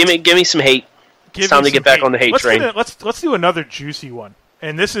 give me some hate. It's time to get back on the hate train. Let's do another juicy one,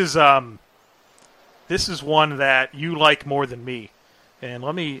 and this is one that you like more than me. And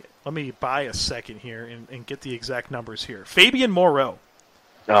let me buy a second here and get the exact numbers here. Fabian Moreau.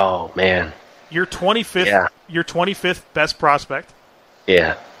 Oh man. Your 25th best prospect.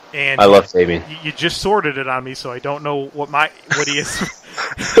 Yeah. And I love Fabian. You just sorted it on me, so I don't know what he is.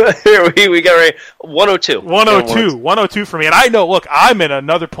 Here we got right 102. 102 for me. And I know, look, I'm in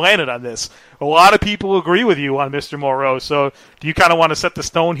another planet on this. A lot of people agree with you on Mr. Moreau. So do you kind of want to set the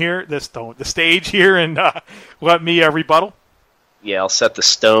stage here, and let me rebuttal? Yeah, I'll set the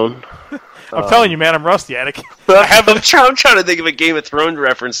stone. I'm telling you, man, I'm rusty. I'm trying to think of a Game of Thrones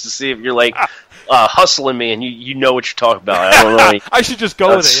reference to see if you're like hustling me and you know what you're talking about. I don't know. I should just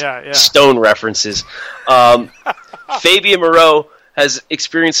go with it. Yeah. Stone references. Fabian Moreau has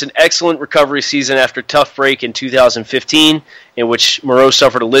experienced an excellent recovery season after a tough break in 2015, in which Moreau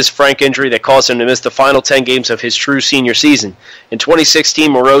suffered a Liz Frank injury that caused him to miss the final 10 games of his true senior season. In 2016,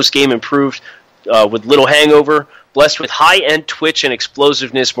 Moreau's game improved with little hangover. Blessed with high-end twitch and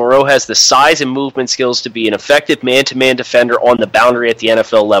explosiveness, Moreau has the size and movement skills to be an effective man-to-man defender on the boundary at the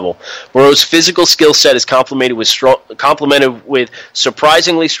NFL level. Moreau's physical skill set is complemented with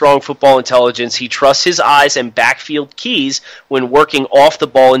surprisingly strong football intelligence. He trusts his eyes and backfield keys when working off the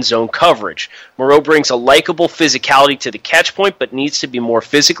ball in zone coverage. Moreau brings a likable physicality to the catch point, but needs to be more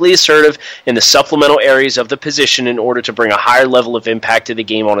physically assertive in the supplemental areas of the position in order to bring a higher level of impact to the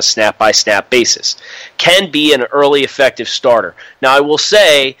game on a snap-by-snap basis. Can be an early effective starter. Now, I will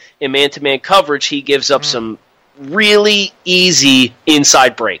say, in man-to-man coverage, he gives up some really easy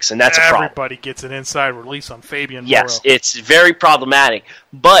inside breaks, and that's a problem. Everybody gets an inside release on Fabian Moreau. Yes, it's very problematic.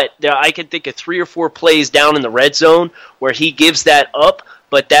 But I can think of 3 or 4 plays down in the red zone where he gives that up,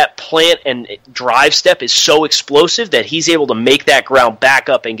 but that plant and drive step is so explosive that he's able to make that ground back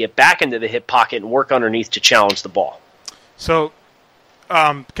up and get back into the hip pocket and work underneath to challenge the ball. So,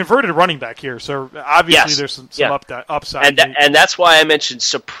 converted running back here, so obviously there's some upside. And that's why I mentioned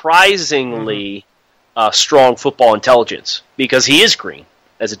surprisingly strong football intelligence, because he is green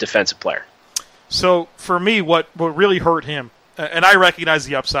as a defensive player. So for me, what really hurt him, and I recognize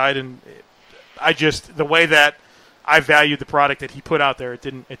the upside, and the way that I valued the product that he put out there, it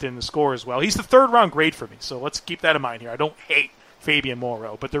didn't score as well. He's the 3rd round grade for me, so let's keep that in mind here. I don't hate Fabian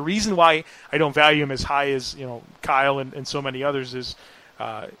Moreau, but the reason why I don't value him as high as Kyle and so many others is,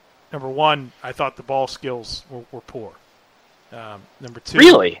 number one, I thought the ball skills were poor. Number 2,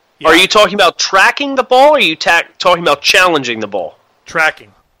 really? Yeah. Are you talking about tracking the ball, or are you talking about challenging the ball?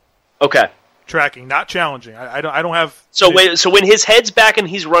 Tracking. Okay. Tracking, not challenging. I don't have. So when his head's back and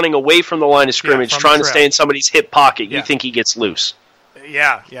he's running away from the line of scrimmage, trying to stay in somebody's hip pocket, you think he gets loose?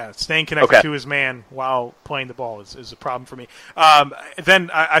 Yeah. Staying connected to his man while playing the ball is a problem for me.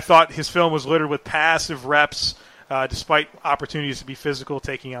 Then I thought his film was littered with passive reps, despite opportunities to be physical,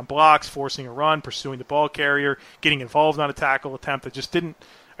 taking on blocks, forcing a run, pursuing the ball carrier, getting involved on a tackle attempt.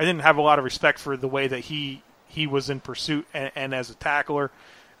 I didn't have a lot of respect for the way that he was in pursuit and as a tackler.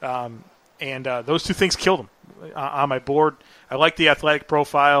 And those 2 things killed him on my board. I like the athletic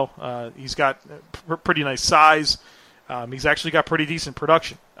profile. He's got pretty nice size. He's actually got pretty decent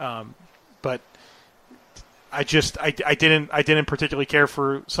production. But I didn't particularly care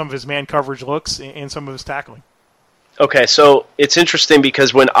for some of his man coverage looks and some of his tackling. Okay, so it's interesting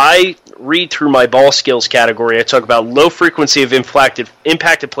because when I read through my ball skills category, I talk about low frequency of impacted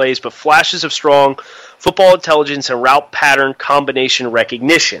plays, but flashes of strong football intelligence and route pattern combination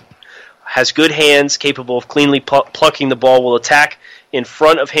recognition. Has good hands, capable of cleanly plucking the ball, will attack in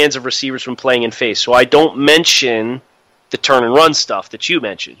front of hands of receivers when playing in face. So I don't mention the turn and run stuff that you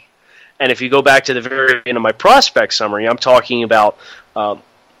mentioned. And if you go back to the very end of my prospect summary, I'm talking about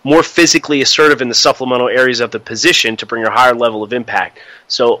more physically assertive in the supplemental areas of the position to bring a higher level of impact.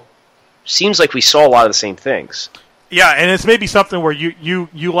 So seems like we saw a lot of the same things. Yeah, and it's maybe something where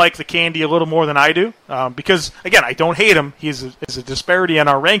you like the candy a little more than I do, because, again, I don't hate him. He's a disparity in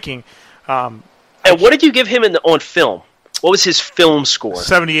our ranking. And what did you give him on film? What was his film score?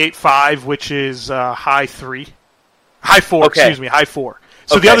 78.5, which is high 4. Okay. Excuse me, high 4.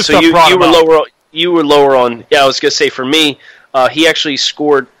 So okay, the other stuff brought him up. You were lower on. Yeah, I was going to say for me, he actually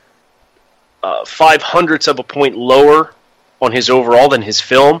scored 0.05 of a point lower on his overall than his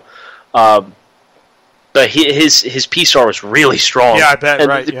film. But his PSAR was really strong. Yeah, I bet. And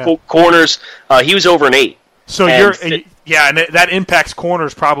right. The corners, he was over an 8. So and that impacts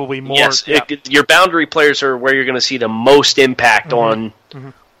corners probably more. Yes, your boundary players are where you're going to see the most impact on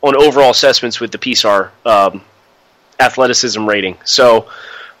overall assessments with the PSAR athleticism rating. So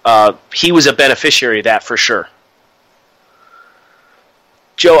he was a beneficiary of that for sure.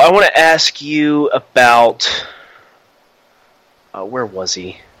 Joe, I want to ask you about where was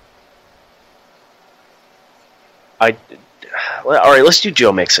he? All right, let's do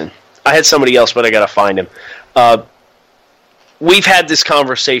Joe Mixon. I had somebody else, but I got to find him. We've had this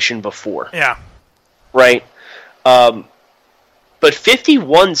conversation before. Yeah. Right? But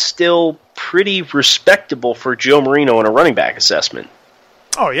 51's still pretty respectable for Joe Marino in a running back assessment.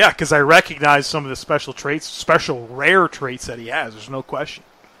 Oh, yeah, because I recognize some of the special rare traits that he has. There's no question.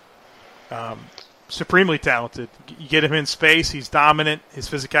 Supremely talented. You get him in space, he's dominant. His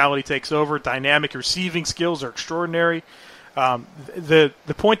physicality takes over. Dynamic receiving skills are extraordinary. The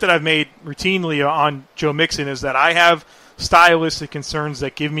point that I've made routinely on Joe Mixon is that I have stylistic concerns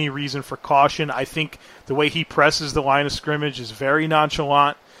that give me reason for caution. I think the way he presses the line of scrimmage is very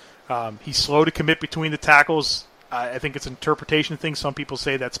nonchalant. He's slow to commit between the tackles. I think it's an interpretation thing. Some people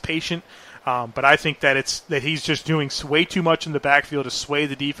say that's patient. But I think that he's just doing way too much in the backfield to sway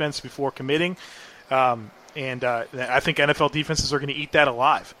the defense before committing. And I think NFL defenses are going to eat that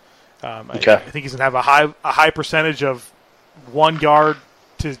alive. Okay. I think he's going to have a high percentage of 1 yard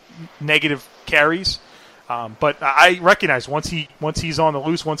to negative carries. But I recognize once he's on the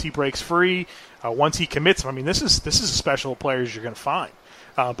loose, once he breaks free, once he commits, I mean, this is a special player you're going to find.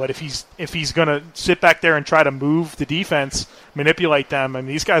 But if he's going to sit back there and try to move the defense, manipulate them, I mean,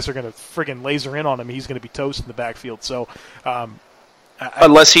 these guys are going to friggin' laser in on him. He's going to be toast in the backfield. So,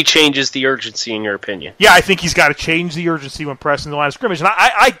 unless he changes the urgency, in your opinion. Yeah, I think he's got to change the urgency when pressing the line of scrimmage. And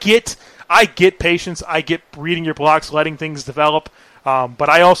I get patience. I get reading your blocks, letting things develop. But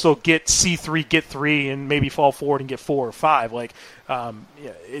I also get C3, get 3, and maybe fall forward and get 4 or 5.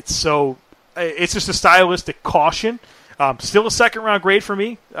 It's just a stylistic caution. Still a second-round grade for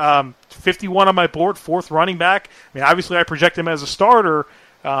me. 51 on my board, 4th running back. I mean, obviously I project him as a starter.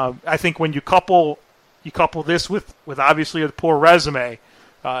 I think when you couple this with obviously a poor resume,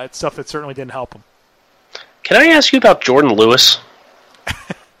 it's stuff that certainly didn't help him. Can I ask you about Jordan Lewis?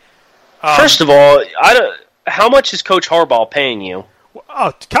 First of all, how much is Coach Harbaugh paying you?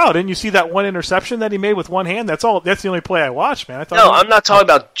 Oh, Kyle, didn't you see that one interception that he made with one hand? That's the only play I watched, man. I'm not talking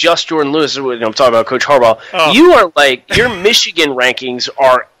about just Jordan Lewis. I'm talking about Coach Harbaugh. Oh. You are your Michigan rankings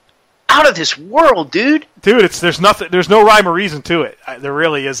are out of this world, dude. Dude, there's no rhyme or reason to it. There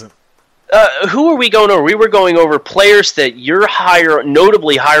really isn't. Who are we going over? We were going over players that you're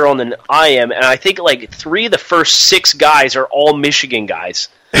notably higher on than I am, and I think 3 of the first 6 guys are all Michigan guys.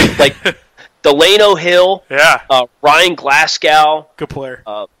 Delano Hill, yeah, Ryan Glasgow, good player.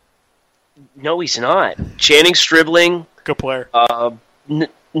 No, he's not. Channing Stribling, good player.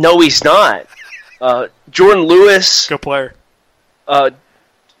 No, he's not. Jordan Lewis, good player.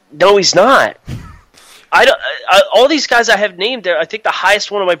 No, he's not. All these guys I have named there, I think the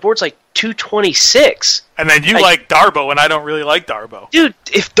highest one on my board is 226. And then you like Darboh, and I don't really like Darboh. Dude,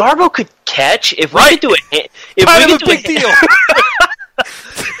 if Darboh could catch, if we could do a big deal.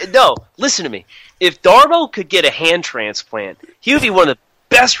 No, listen to me. If Darboh could get a hand transplant, he would be one of the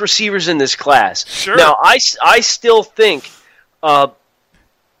best receivers in this class. Sure. Now, I still think,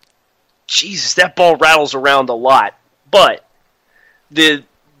 Jesus, that ball rattles around a lot. But the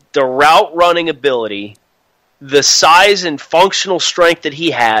route running ability, the size and functional strength that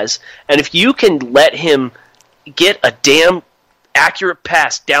he has, and if you can let him get a damn accurate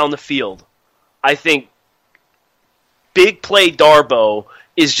pass down the field, I think big play Darboh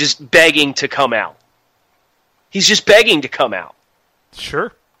is just begging to come out. He's just begging to come out.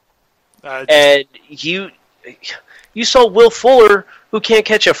 Sure. And you saw Will Fuller, who can't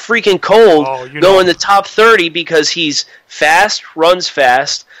catch a freaking cold, go in the top 30 because he's fast, runs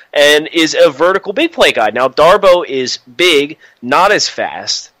fast, and is a vertical big play guy. Now, Darboh is big, not as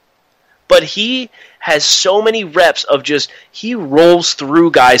fast, but he has so many reps of he rolls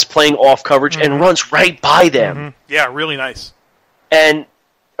through guys playing off coverage and runs right by them. Mm-hmm. Yeah, really nice. And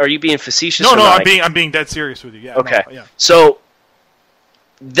are you being facetious? No, I'm being dead serious with you. Yeah. Okay. No, yeah. So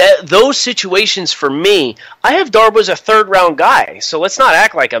those situations for me, I have Darboh as a third-round guy. So let's not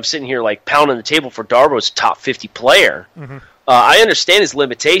act like I'm sitting here like pounding the table for Darboh as a top 50 player. Mm-hmm. I understand his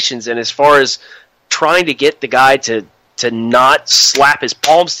limitations, and as far as trying to get the guy to not slap his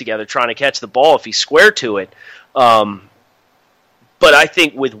palms together trying to catch the ball if he's square to it. But I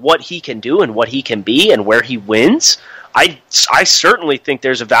think with what he can do and what he can be and where he wins, I certainly think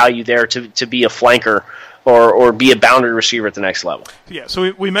there's a value there to be a flanker or be a boundary receiver at the next level. Yeah,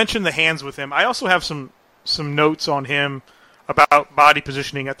 so we mentioned the hands with him. I also have some notes on him about body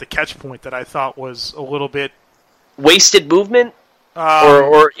positioning at the catch point that I thought was a little bit... Wasted movement?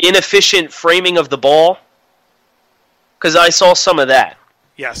 Or inefficient framing of the ball? Because I saw some of that.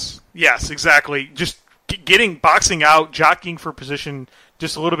 Yes, exactly. Just boxing out, jockeying for position,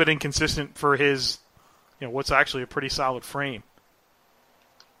 just a little bit inconsistent for his, what's actually a pretty solid frame.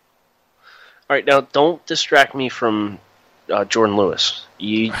 All right, now don't distract me from Jordan Lewis.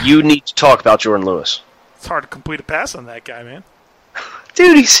 You need to talk about Jordan Lewis. It's hard to complete a pass on that guy, man.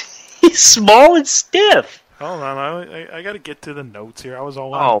 Dude, he's small and stiff. Hold on, I got to get to the notes here. I was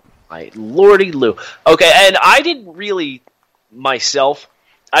all on. Oh, my lordy Lou. Okay, and I didn't really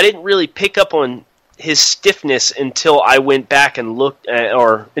pick up on his stiffness until I went back and looked,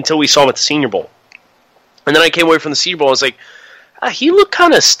 or until we saw him at the Senior Bowl. And then I came away from the Senior Bowl, I was like, he looked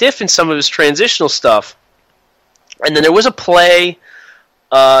kind of stiff in some of his transitional stuff. And then there was a play,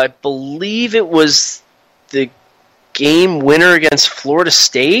 I believe it was the game winner against Florida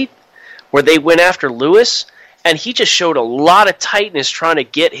State, where they went after Lewis, and he just showed a lot of tightness trying to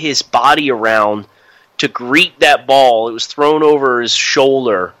get his body around to greet that ball. It was thrown over his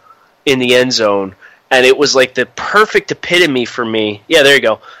shoulder in the end zone, and it was like the perfect epitome for me. Yeah, there you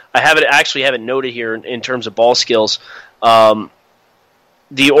go. I actually have it noted here in terms of ball skills. The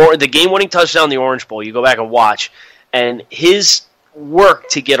game-winning touchdown in the Orange Bowl, you go back and watch, and his work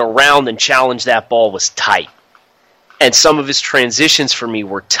to get around and challenge that ball was tight. And some of his transitions for me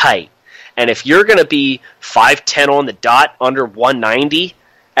were tight. And if you're going to be 5'10 on the dot, under 190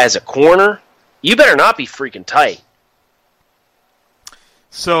 as a corner, you better not be freaking tight.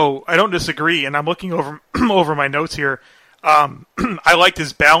 So I don't disagree, and I'm looking over over my notes here. I liked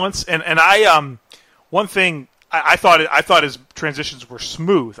his balance, and one thing I thought his transitions were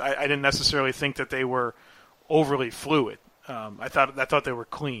smooth. I didn't necessarily think that they were overly fluid. I thought they were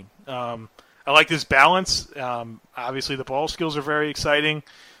clean. I liked his balance. Obviously, the ball skills are very exciting.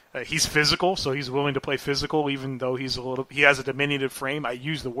 He's physical, so he's willing to play physical, even though he has a diminutive frame. I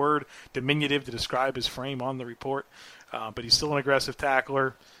use the word diminutive to describe his frame on the report, but he's still an aggressive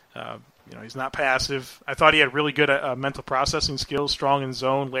tackler. He's not passive. I thought he had really good mental processing skills, strong in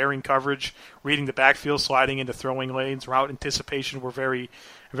zone, layering coverage, reading the backfield, sliding into throwing lanes, route anticipation were very,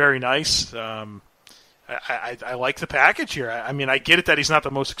 very nice. I like the package here. I get it that he's not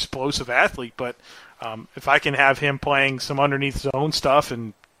the most explosive athlete, but if I can have him playing some underneath zone stuff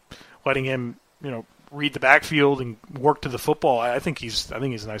and letting him, read the backfield and work to the football, I think he's a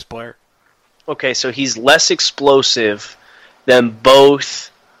nice player. Okay, so he's less explosive than both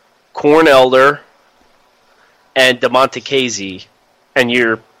Corn Elder and DeMonte Casey, and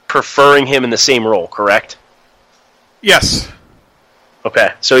you're preferring him in the same role, correct? Yes.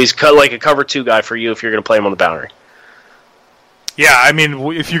 Okay, so he's like a cover 2 guy for you if you're going to play him on the boundary. Yeah,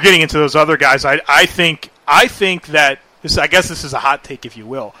 if you're getting into those other guys, I think that this. I guess this is a hot take, if you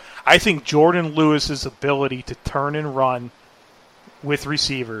will. I think Jordan Lewis's ability to turn and run with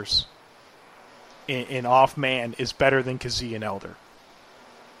receivers in off man is better than Kazee and Elder.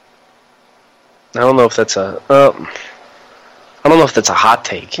 I don't know if that's a hot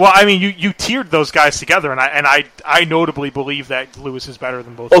take. Well, you tiered those guys together, and I notably believe that Lewis is better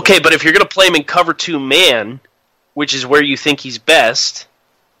than both. Okay, but if you're going to play him in cover 2 man, which is where you think he's best,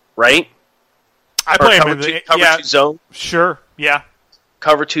 right? I play him in the cover 2 zone. Sure, yeah.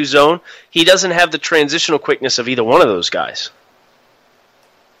 Cover 2 zone. He doesn't have the transitional quickness of either one of those guys.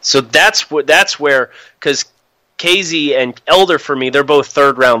 So that's where, because Casey and Elder for me, they're both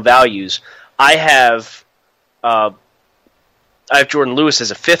 3rd round values. I have Jordan Lewis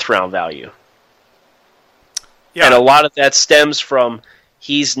as a 5th round value. Yeah. And a lot of that stems from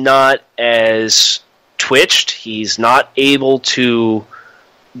he's not as twitched. He's not able to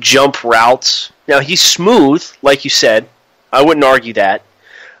jump routes. Now, he's smooth, like you said. I wouldn't argue that.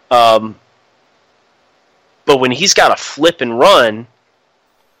 But when he's got to flip and run,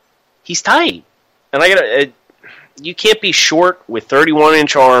 he's tight. And you can't be short with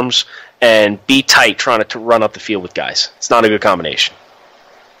 31-inch arms and be tight trying to run up the field with guys. It's not a good combination.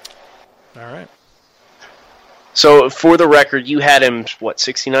 All right. So, for the record, you had him,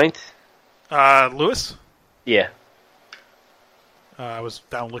 69th? Lewis? Yeah. I was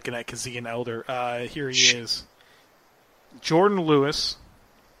down looking at Kazee Elder. Here he is. Jordan Lewis.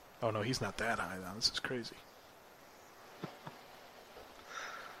 Oh, no, he's not that high now. This is crazy.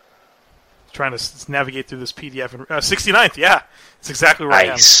 Trying to navigate through this PDF. 69th, yeah. It's exactly where I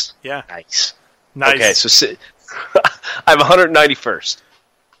am. Yeah. Nice. Nice. Okay, so I'm 191st.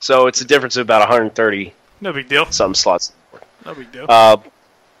 So it's a difference of about 130. No big deal. Some slots. No big deal.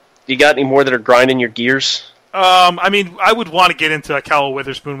 You got any more that are grinding your gears? I mean, I would want to get into Cal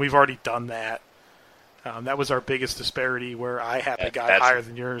Witherspoon. We've already done that. That was our biggest disparity where I had the guy higher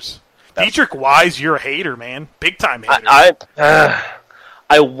than yours. Dietrich Wise, you're a hater, man. Big time hater.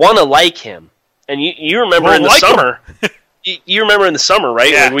 I want to like him. And you remember in the summer. You remember in the summer,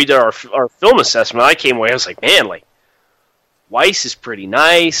 right? Yeah. When we did our film assessment, I came away, I was like, man, like, Weiss is pretty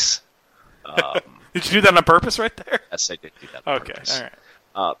nice. Did you do that on purpose right there? Yes, I did do that on purpose. Okay,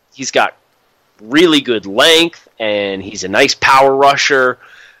 all right. He's got really good length, and he's a nice power rusher.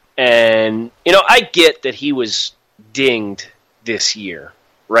 And, I get that he was dinged this year,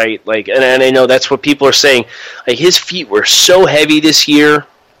 right? Like, and I know that's what people are saying. Like, his feet were so heavy this year,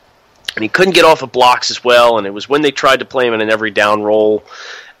 and he couldn't get off of blocks as well, and it was when they tried to play him in an every down role.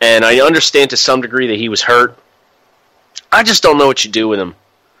 And I understand to some degree that he was hurt. I just don't know what you do with him.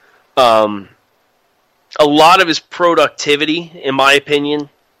 A lot of his productivity, in my opinion,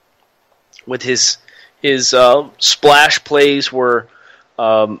 with his splash plays were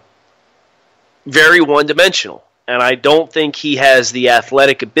very one-dimensional. And I don't think he has the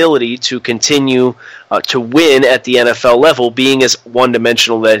athletic ability to continue to win at the NFL level, being as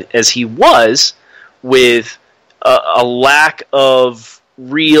one-dimensional as he was, with a lack of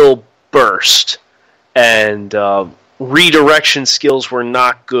real burst. And redirection skills were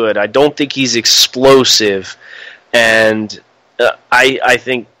not good. I don't think he's explosive. And I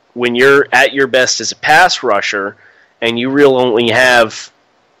think when you're at your best as a pass rusher and you really only have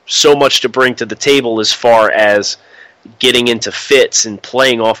so much to bring to the table as far as getting into fits and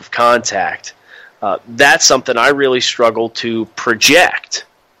playing off of contact, that's something I really struggle to project.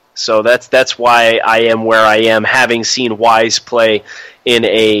 So that's why I am where I am, having seen Wise play in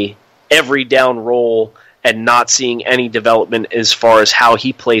a every down role and not seeing any development as far as how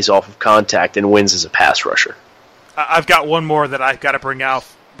he plays off of contact and wins as a pass rusher. I've got one more that I've got to bring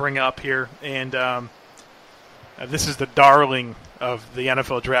up here, and this is the darling of the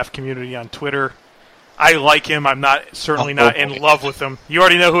NFL draft community on Twitter. I like him. I'm certainly not in love with him. You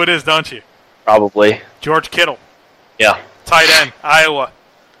already know who it is, don't you? Probably. George Kittle. Yeah. Tight end, Iowa.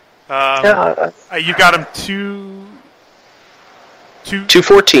 You got him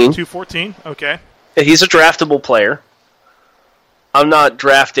 214. 214, okay. He's a draftable player. I'm not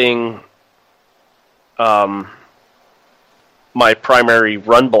drafting my primary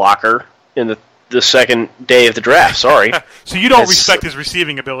run blocker in the second day of the draft. Sorry. So you don't respect his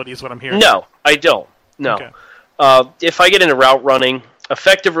receiving ability is what I'm hearing. No, I don't. No. Okay. If I get into route running,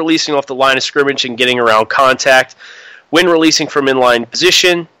 effective releasing off the line of scrimmage and getting around contact, when releasing from inline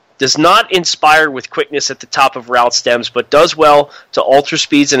position, does not inspire with quickness at the top of route stems, but does well to alter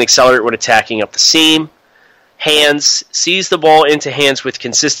speeds and accelerate when attacking up the seam. Hands, sees the ball into hands with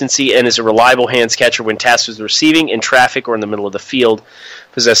consistency and is a reliable hands catcher when tasked with receiving in traffic or in the middle of the field.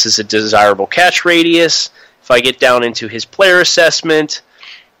 Possesses a desirable catch radius. If I get down into his player assessment,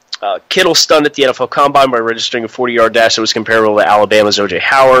 Kittle stunned at the NFL Combine by registering a 40-yard dash that was comparable to Alabama's O.J.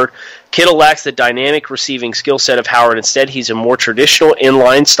 Howard. Kittle lacks the dynamic receiving skill set of Howard. Instead, he's a more traditional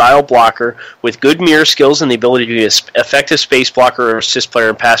inline style blocker with good mirror skills and the ability to be an effective space blocker or assist player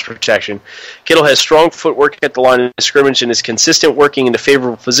in pass protection. Kittle has strong footwork at the line of scrimmage and is consistent working into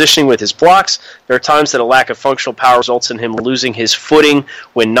favorable positioning with his blocks. There are times that a lack of functional power results in him losing his footing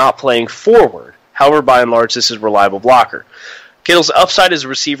when not playing forward. However, by and large, this is a reliable blocker. Kittle's upside as a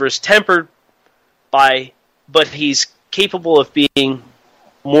receiver is tempered but he's capable of being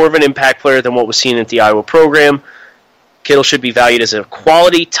more of an impact player than what was seen at the Iowa program. Kittle should be valued as a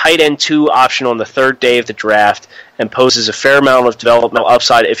quality tight end 2 option on the third day of the draft and poses a fair amount of developmental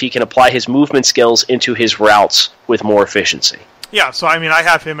upside if he can apply his movement skills into his routes with more efficiency. Yeah, so I mean, I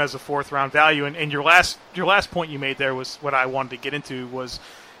have him as a 4th-round value, and your last point you made there was what I wanted to get into was,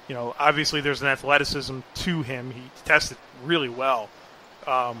 obviously there's an athleticism to him. He tested really well.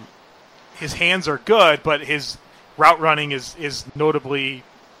 His hands are good, but his route running is notably,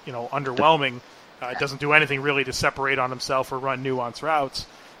 underwhelming. It doesn't do anything really to separate on himself or run nuanced routes,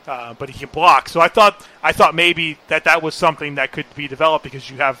 but he can block. So I thought maybe that was something that could be developed because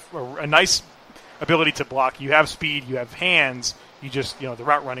you have a nice ability to block. You have speed, you have hands. You just, the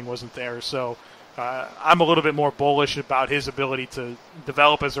route running wasn't there. So I'm a little bit more bullish about his ability to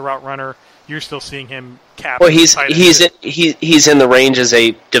develop as a route runner. You're still seeing him cap. Well, he's in the range as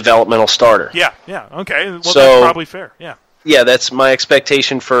a developmental starter. Yeah, okay. Well, so, that's probably fair. Yeah, that's my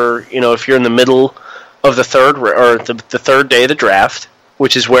expectation for if you're in the middle of the third or the third day of the draft,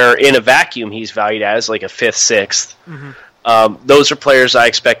 which is where in a vacuum he's valued as like a 5th, 6th. Mm-hmm. Those are players I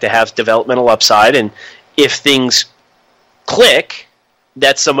expect to have developmental upside, and if things click,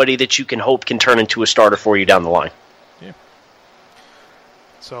 that's somebody that you can hope can turn into a starter for you down the line. Yeah.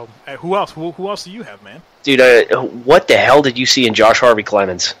 So, who else? Who else do you have, man? Dude, what the hell did you see in Josh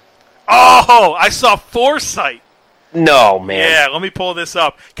Harvey-Clemons? Oh, I saw foresight. No, man. Yeah, let me pull this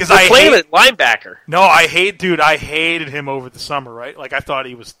up because I played him at linebacker. No, I hated him over the summer. Right, like I thought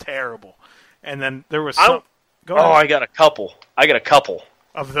he was terrible, and then there was some. I got a couple.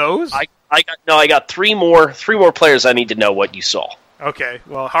 Of those. I got three more players. I need to know what you saw. Okay,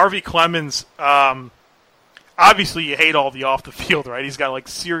 well, Harvey-Clemons. Obviously, you hate all the off the field, right? He's got like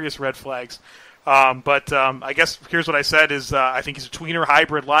serious red flags. But I guess here's what I said is I think he's a tweener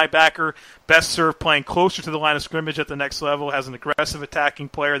hybrid linebacker, best served playing closer to the line of scrimmage at the next level, has an aggressive attacking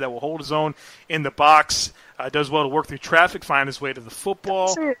player that will hold his own in the box, does well to work through traffic, find his way to the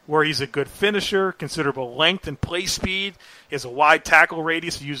football, where he's a good finisher, considerable length and play speed, he has a wide tackle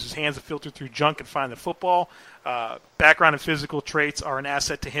radius, he uses his hands to filter through junk and find the football. Background and physical traits are an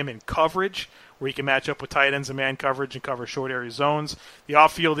asset to him in coverage, where he can match up with tight ends and man coverage and cover short area zones. The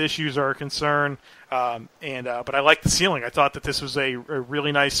off-field issues are a concern, but I like the ceiling. I thought that this was a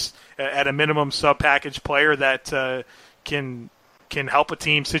really nice, at a minimum, sub-package player that can help a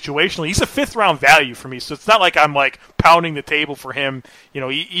team situationally. He's a 5th-round value for me, so it's not like I'm like pounding the table for him,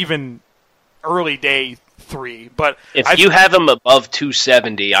 even early day 3. But if you have him above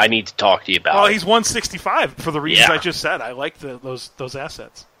 270, I need to talk to you about it. Well, he's 165 for the reasons I just said. I like those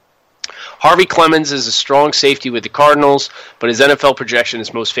assets. Harvey-Clemons is a strong safety with the Cardinals, but his NFL projection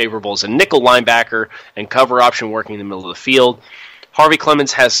is most favorable as a nickel linebacker and cover option working in the middle of the field.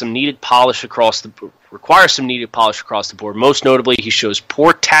 Harvey-Clemons requires some needed polish across the board. Most notably, he shows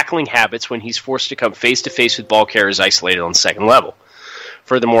poor tackling habits when he's forced to come face-to-face with ball carriers isolated on the second level.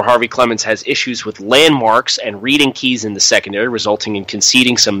 Furthermore, Harvey-Clemons has issues with landmarks and reading keys in the secondary, resulting in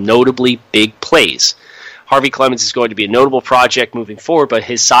conceding some notably big plays. Harvey-Clemons is going to be a notable project moving forward, but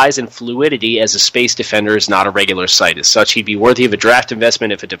his size and fluidity as a space defender is not a regular sight. As such, he'd be worthy of a draft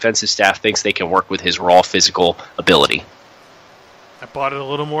investment if a defensive staff thinks they can work with his raw physical ability. I bought it a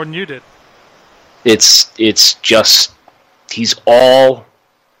little more than you did. It's just, he's all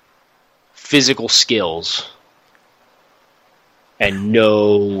physical skills and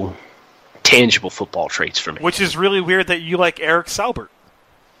no tangible football traits for me. Which is really weird that you like Eric Saubert.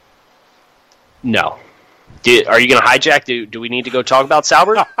 No. Are you going to hijack? Do we need to go talk about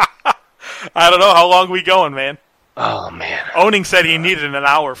Saubert? I don't know. How long are we going, man? Oh, man. Owning said he needed an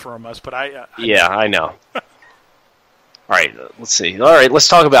hour from us, but I know. All right, let's see. All right, let's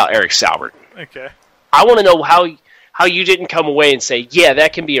talk about Eric Saubert. Okay. I want to know how you didn't come away and say, yeah,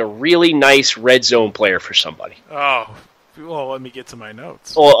 that can be a really nice red zone player for somebody. Oh, well, let me get to my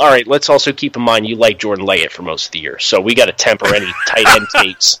notes. Well, all right, let's also keep in mind you like Jordan Leggett for most of the year, so we got to temper any tight end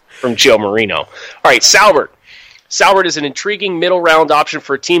takes from Joe Marino. All right, Saubert. Saubert is an intriguing middle-round option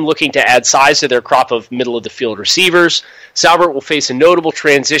for a team looking to add size to their crop of middle-of-the-field receivers. Saubert will face a notable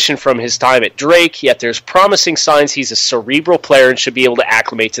transition from his time at Drake, yet there's promising signs he's a cerebral player and should be able to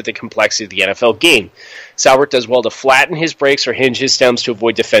acclimate to the complexity of the NFL game. Saubert does well to flatten his breaks or hinge his stems to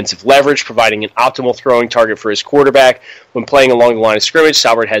avoid defensive leverage, providing an optimal throwing target for his quarterback. When playing along the line of scrimmage,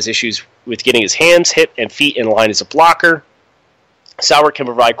 Saubert has issues with getting his hands, hip, and feet in line as a blocker. Saubert can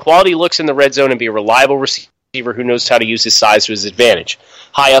provide quality looks in the red zone and be a reliable receiver who knows how to use his size to his advantage.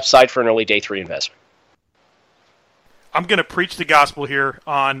 High upside for an early day 3 investment. I'm going to preach the gospel here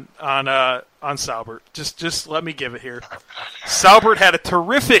on Saubert. Just let me give it here. Saubert had a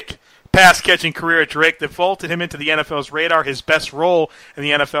terrific pass-catching career at Drake that vaulted him into the NFL's radar. His best role in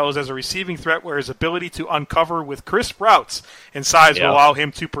the NFL is as a receiving threat, where his ability to uncover with crisp routes and size will allow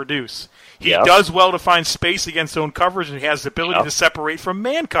him to produce. He does well to find space against zone coverage, and he has the ability to separate from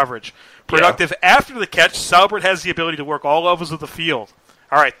man coverage. Productive after the catch, Salbert has the ability to work all levels of the field.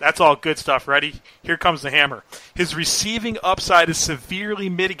 All right, that's all good stuff. Ready? Here comes the hammer. His receiving upside is severely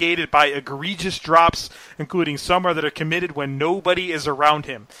mitigated by egregious drops, including some that are committed when nobody is around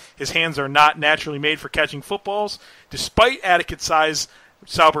him. His hands are not naturally made for catching footballs. Despite adequate size,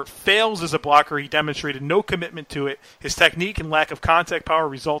 Salbert fails as a blocker. He demonstrated no commitment to it. His technique and lack of contact power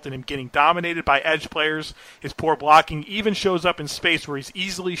result in him getting dominated by edge players. His poor blocking even shows up in space where he's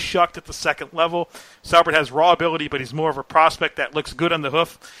easily shucked at the second level. Salbert has raw ability, but he's more of a prospect that looks good on the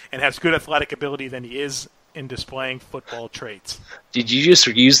hoof and has good athletic ability than he is in displaying football traits. Did you just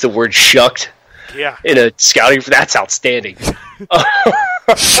use the word shucked? Yeah. In a scouting? That's outstanding.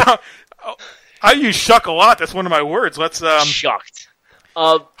 I use shuck a lot. That's one of my words. Let's shucked.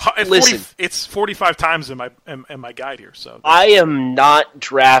 Listen, it's 45 times in my guide here. So I am not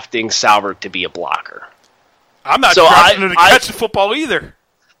drafting Salbert to be a blocker. I'm not drafting him to catch the football either.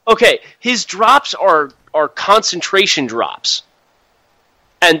 Okay, his drops are concentration drops,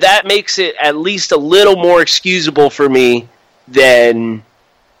 and that makes it at least a little more excusable for me than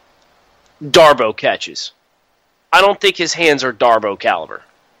Darboh catches. I don't think his hands are Darboh caliber.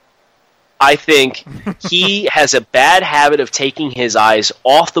 I think he has a bad habit of taking his eyes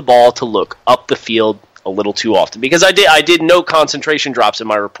off the ball to look up the field a little too often. Because I did no concentration drops in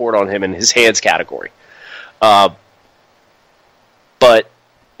my report on him in his hands category. But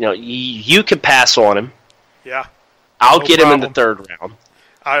you can pass on him. Yeah, I'll get him in the third round,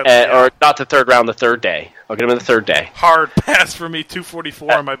 or not the third round, the third day. I'll get him in the third day. Hard pass for me,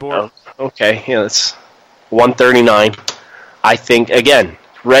 244 on my board. Okay, yeah, that's 139. I think again.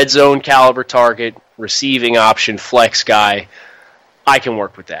 Red zone caliber target, receiving option, flex guy. I can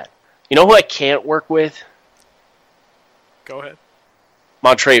work with that. You know who I can't work with? Go ahead.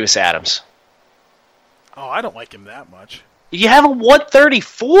 Montravius Adams. Oh, I don't like him that much. You have a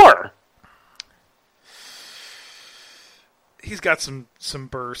 134. He's got some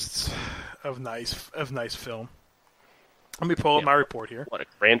bursts of nice film. Let me pull up my report here. What, a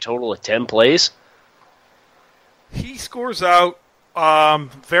grand total of 10 plays? He scores out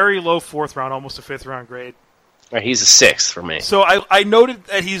very low fourth round, almost a fifth round grade. He's a sixth for me. So I noted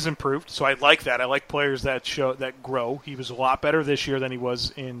that he's improved. So I like that. I like players that grow. He was a lot better this year than he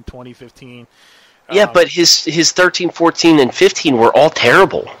was in 2015. Yeah, but his 13, 14, and 15 were all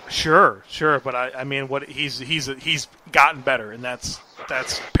terrible. Sure. But I mean, what he's gotten better, and that's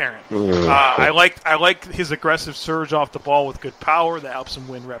apparent. I like his aggressive surge off the ball with good power that helps him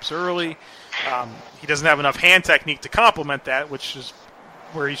win reps early. He doesn't have enough hand technique to complement that, which is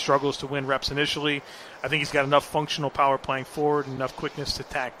where he struggles to win reps initially. I think he's got enough functional power playing forward and enough quickness to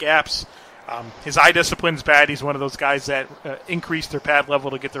attack gaps. His eye discipline's bad. He's one of those guys that increase their pad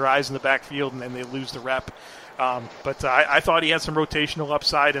level to get their eyes in the backfield, and then they lose the rep. But I thought he had some rotational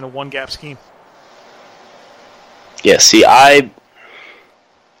upside in a one-gap scheme. Yeah, see,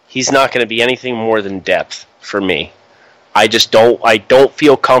 he's not going to be anything more than depth for me. I just don't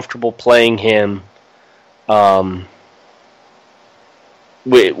feel comfortable playing him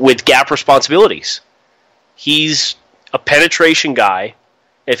with gap responsibilities. He's a penetration guy.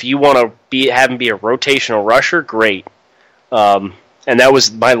 If you want to have him be a rotational rusher, great. And that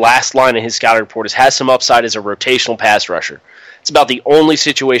was my last line in his scouting report, is has some upside as a rotational pass rusher. It's about the only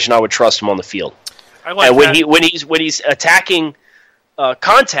situation I would trust him on the field. I like and when that. when he's attacking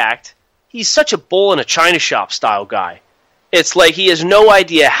contact, he's such a bull in a china shop style guy. It's like he has no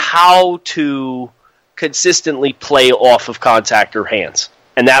idea how to consistently play off of contact or hands,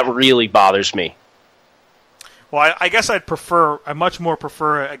 and that really bothers me. Well, I guess I much more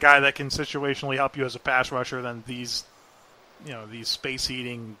prefer a guy that can situationally help you as a pass rusher than these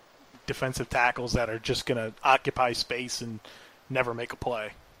space-eating defensive tackles that are just going to occupy space and never make a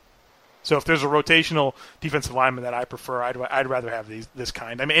play. So if there's a rotational defensive lineman that I prefer, I'd rather have this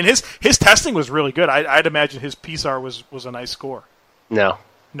kind. I mean, and his testing was really good. I'd imagine his PSAR was a nice score. No.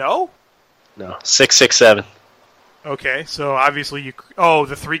 6.67. Okay, so obviously the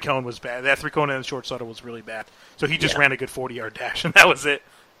 3-cone was bad. That 3-cone and the short shuttle was really bad. So he just ran a good 40-yard dash, and that was it.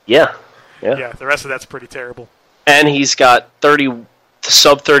 Yeah. The rest of that's pretty terrible. And he's got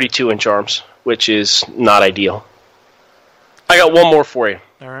sub 32-inch arms, which is not ideal. I got one more for you.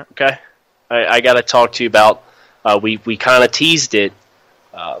 All right. Okay. I got to talk to you about. We kind of teased it.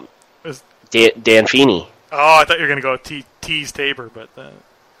 Dan Feeney. Oh, I thought you were going to go tease Tabor, but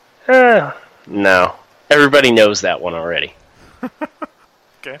no. Everybody knows that one already.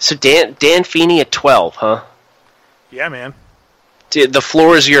 Okay. So Dan Feeney at 12, huh? Yeah, man. Dude, the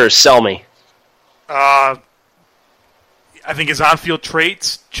floor is yours. Sell me. I think his on-field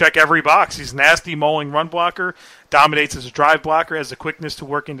traits check every box. He's nasty, mauling run blocker, dominates as a drive blocker, has the quickness to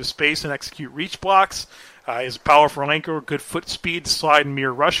work into space and execute reach blocks. He's a powerful anchor, good foot speed, slide and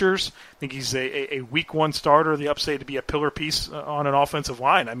mirror rushers. I think he's a week one starter, the upside to be a pillar piece on an offensive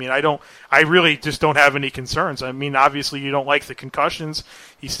line. I mean, I really just don't have any concerns. I mean, obviously you don't like the concussions.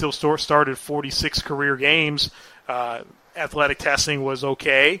 He still started 46 career games. Athletic testing was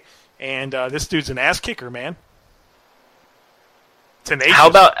okay. And this dude's an ass kicker, man. Tenacious. How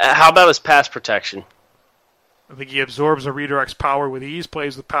about his pass protection? I think he absorbs and redirects power with ease,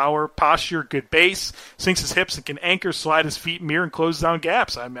 plays with power, posture, good base, sinks his hips and can anchor, slide his feet, mirror, and close down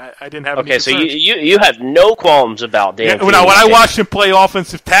gaps. I didn't have any Okay, so concerns. you have no qualms about Dan Feeney. Now, when I watched him play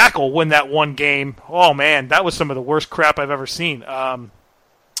offensive tackle win that one game, oh, man, that was some of the worst crap I've ever seen.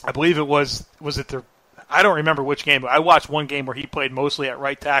 I believe it was I don't remember which game, but I watched one game where he played mostly at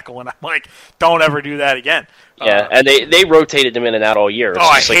right tackle, and I'm like, don't ever do that again. Yeah, and they rotated him in and out all year.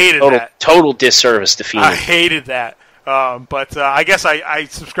 I hated that. Total disservice to Feeney. I hated that. But I guess I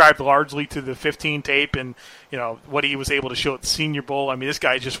subscribed largely to the 15 tape and what he was able to show at the Senior Bowl. I mean, this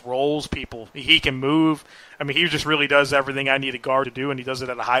guy just rolls people. He can move. I mean, he just really does everything I need a guard to do, and he does it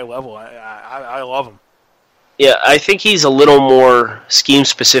at a high level. I love him. Yeah, I think he's a little more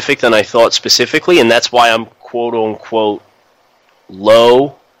scheme-specific than I thought specifically, and that's why I'm quote-unquote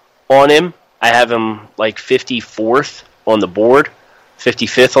low on him. I have him like 54th on the board,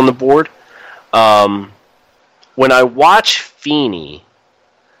 55th on the board. When I watch Feeney,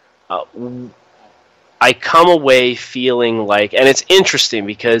 I come away feeling like, and it's interesting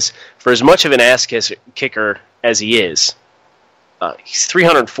because for as much of an ass kicker as he is, he's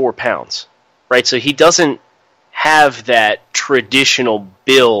 304 pounds, right? So he doesn't have that traditional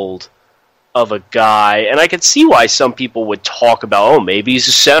build of a guy, and I could see why some people would talk about, maybe he's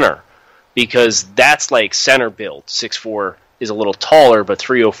a center, because that's like center build. 6'4" is a little taller, but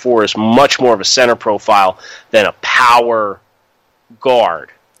 304 is much more of a center profile than a power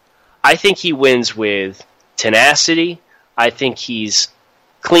guard. I think he wins with tenacity. I think he's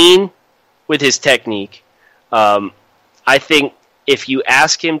clean with his technique. I think if you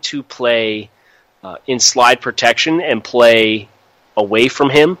ask him to play in slide protection and play away from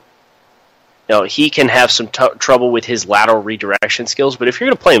him, he can have some trouble with his lateral redirection skills. But if you're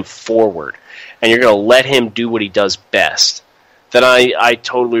going to play him forward and you're going to let him do what he does best, then I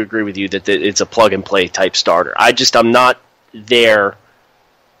totally agree with you that it's a plug-and-play type starter. I'm not there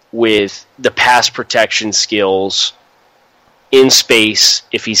with the pass protection skills in space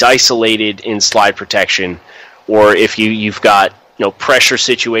if he's isolated in slide protection, or if you've got pressure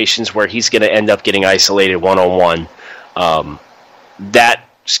situations where he's going to end up getting isolated one-on-one. That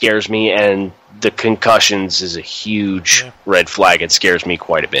scares me, and the concussions is a huge red flag. It scares me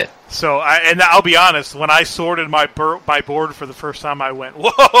quite a bit. So, I'll be honest, when I sorted my board for the first time, I went,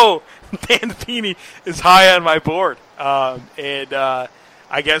 whoa, Dan Feeney is high on my board. I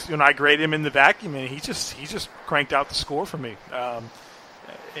guess when I grade him in the vacuum, and he just cranked out the score for me.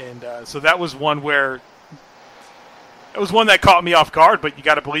 So that was one where it was one that caught me off guard, but you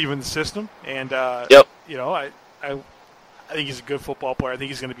got to believe in the system. And yep. I think he's a good football player. I think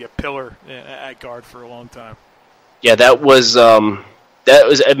he's going to be a pillar at guard for a long time. Yeah, that was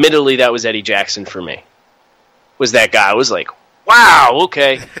admittedly that was Eddie Jackson for me. Was that guy? I was like, wow,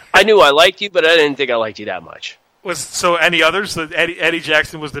 okay. I knew I liked you, but I didn't think I liked you that much. So any others? Eddie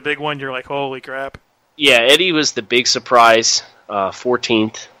Jackson was the big one. You're like, holy crap. Yeah, Eddie was the big surprise,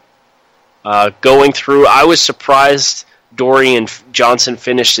 14th. Going through, I was surprised Dorian Johnson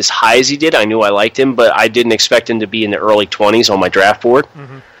finished as high as he did. I knew I liked him, but I didn't expect him to be in the early 20s on my draft board.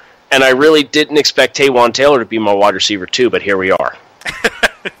 Mm-hmm. And I really didn't expect Taywan Taylor to be my wide receiver too, but here we are.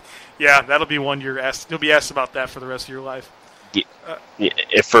 Yeah, that'll be one you'll be asked about that for the rest of your life.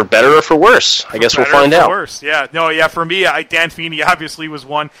 If for better or for worse, I guess we'll find out. Worse, yeah. No, yeah. For me, Dan Feeney obviously was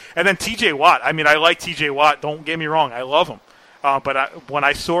one, and then T.J. Watt. I mean, I like T.J. Watt. Don't get me wrong, I love him. But when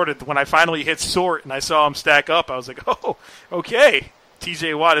I finally hit sort and I saw him stack up, I was like, oh, okay.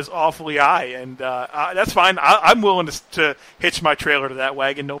 T.J. Watt is awfully high, and that's fine. I'm willing to hitch my trailer to that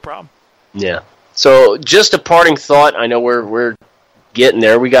wagon, no problem. Yeah. So just a parting thought. I know we're getting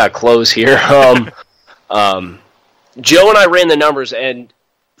there. We got to close here. Joe and I ran the numbers, and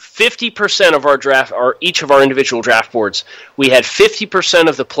 50% of our draft, or each of our individual draft boards, we had 50%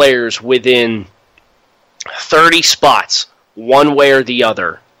 of the players within 30 spots, one way or the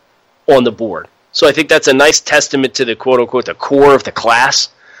other, on the board. So I think that's a nice testament to the quote-unquote the core of the class.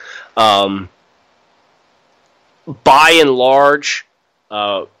 By and large,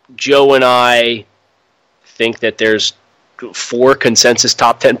 Joe and I think that there's 4 consensus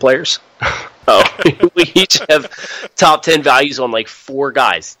top 10 players. We each have top 10 values on like 4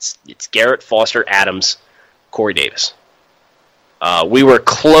 guys. It's Garrett, Foster, Adams, Corey Davis. We were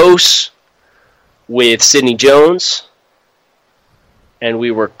close with Sidney Jones, and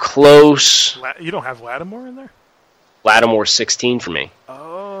we were close. You don't have Lattimore in there? Lattimore 16 for me.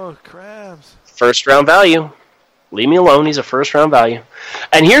 Oh, crabs. First round value. Leave me alone. He's a first round value.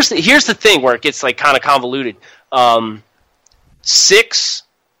 And here's the thing where it gets like kind of convoluted. 6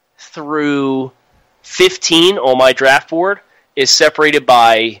 through 15 on my draft board is separated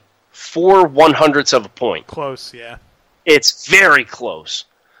by 4 100ths of a point. Close, yeah. It's very close.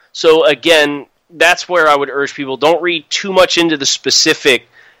 So again, that's where I would urge people, don't read too much into the specific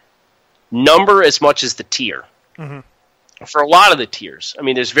number as much as the tier. Mm-hmm. For a lot of the tiers. I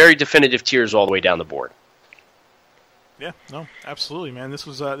mean, there's very definitive tiers all the way down the board. Yeah, no, absolutely, man. This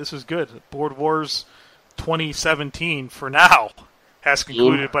was good. Board Wars 2017 for now has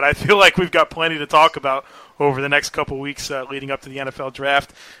concluded, but I feel like we've got plenty to talk about over the next couple weeks leading up to the NFL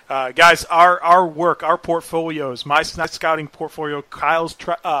draft. Guys, our work, our portfolios, my scouting portfolio, Kyle's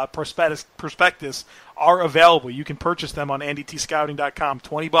prospectus are available. You can purchase them on ndtscouting.com.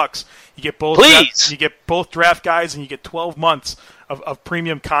 $20. You get both. You get both draft guides, and you get 12 months of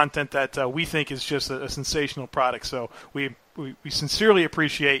premium content that we think is just a sensational product. So we sincerely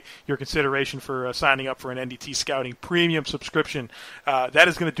appreciate your consideration for signing up for an NDT Scouting premium subscription. That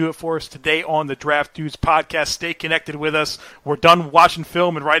is going to do it for us today on the Draft Dudes podcast. Stay connected with us. We're done watching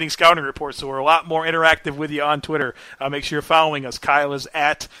film and writing scouting reports, so we're a lot more interactive with you on Twitter. Make sure you're following us. Kyle is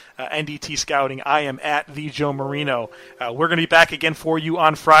at NDT Scouting. I am at the Joe Marino. We're going to be back again for you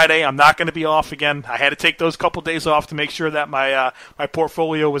on Friday. I'm not going to be off again. I had to take those couple days off to make sure that my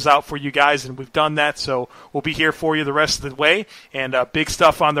portfolio was out for you guys, and we've done that. So we'll be here for you the rest of the way. And big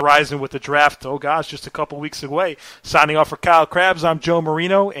stuff on the horizon with the draft. Oh, gosh, just a couple weeks away. Signing off for Kyle Krabs, I'm Joe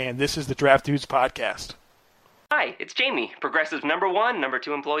Marino, and this is the Draft Dudes podcast. Hi, it's Jamie, Progressive's #1,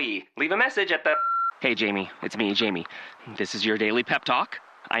 #2 employee. Leave a message at the... Hey, Jamie, it's me, Jamie. This is your daily pep talk.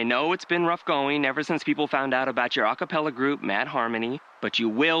 I know it's been rough going ever since people found out about your a cappella group, Mad Harmony, but you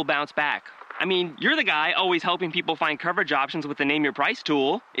will bounce back. I mean, you're the guy always helping people find coverage options with the Name Your Price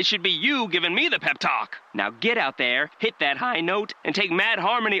tool. It should be you giving me the pep talk. Now get out there, hit that high note, and take Mad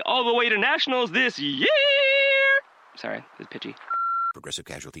Harmony all the way to nationals this year! Sorry, it's pitchy. Progressive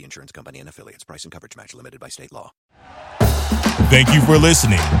Casualty Insurance Company and Affiliates. Price and coverage match limited by state law. Thank you for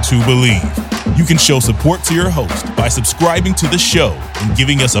listening to Believe. You can show support to your host by subscribing to the show and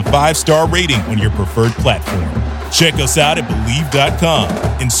giving us a 5-star rating on your preferred platform. Check us out at Believe.com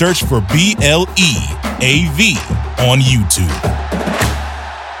and search for BLEAV on YouTube.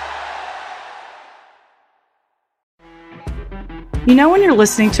 You know when you're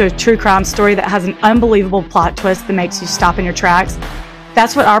listening to a true crime story that has an unbelievable plot twist that makes you stop in your tracks?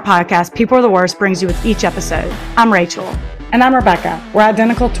 That's what our podcast, People Are the Worst, brings you with each episode. I'm Rachel. And I'm Rebecca. We're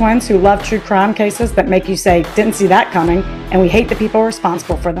identical twins who love true crime cases that make you say, didn't see that coming, and we hate the people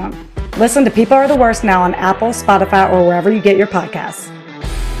responsible for them. Listen to People Are the Worst now on Apple, Spotify, or wherever you get your podcasts.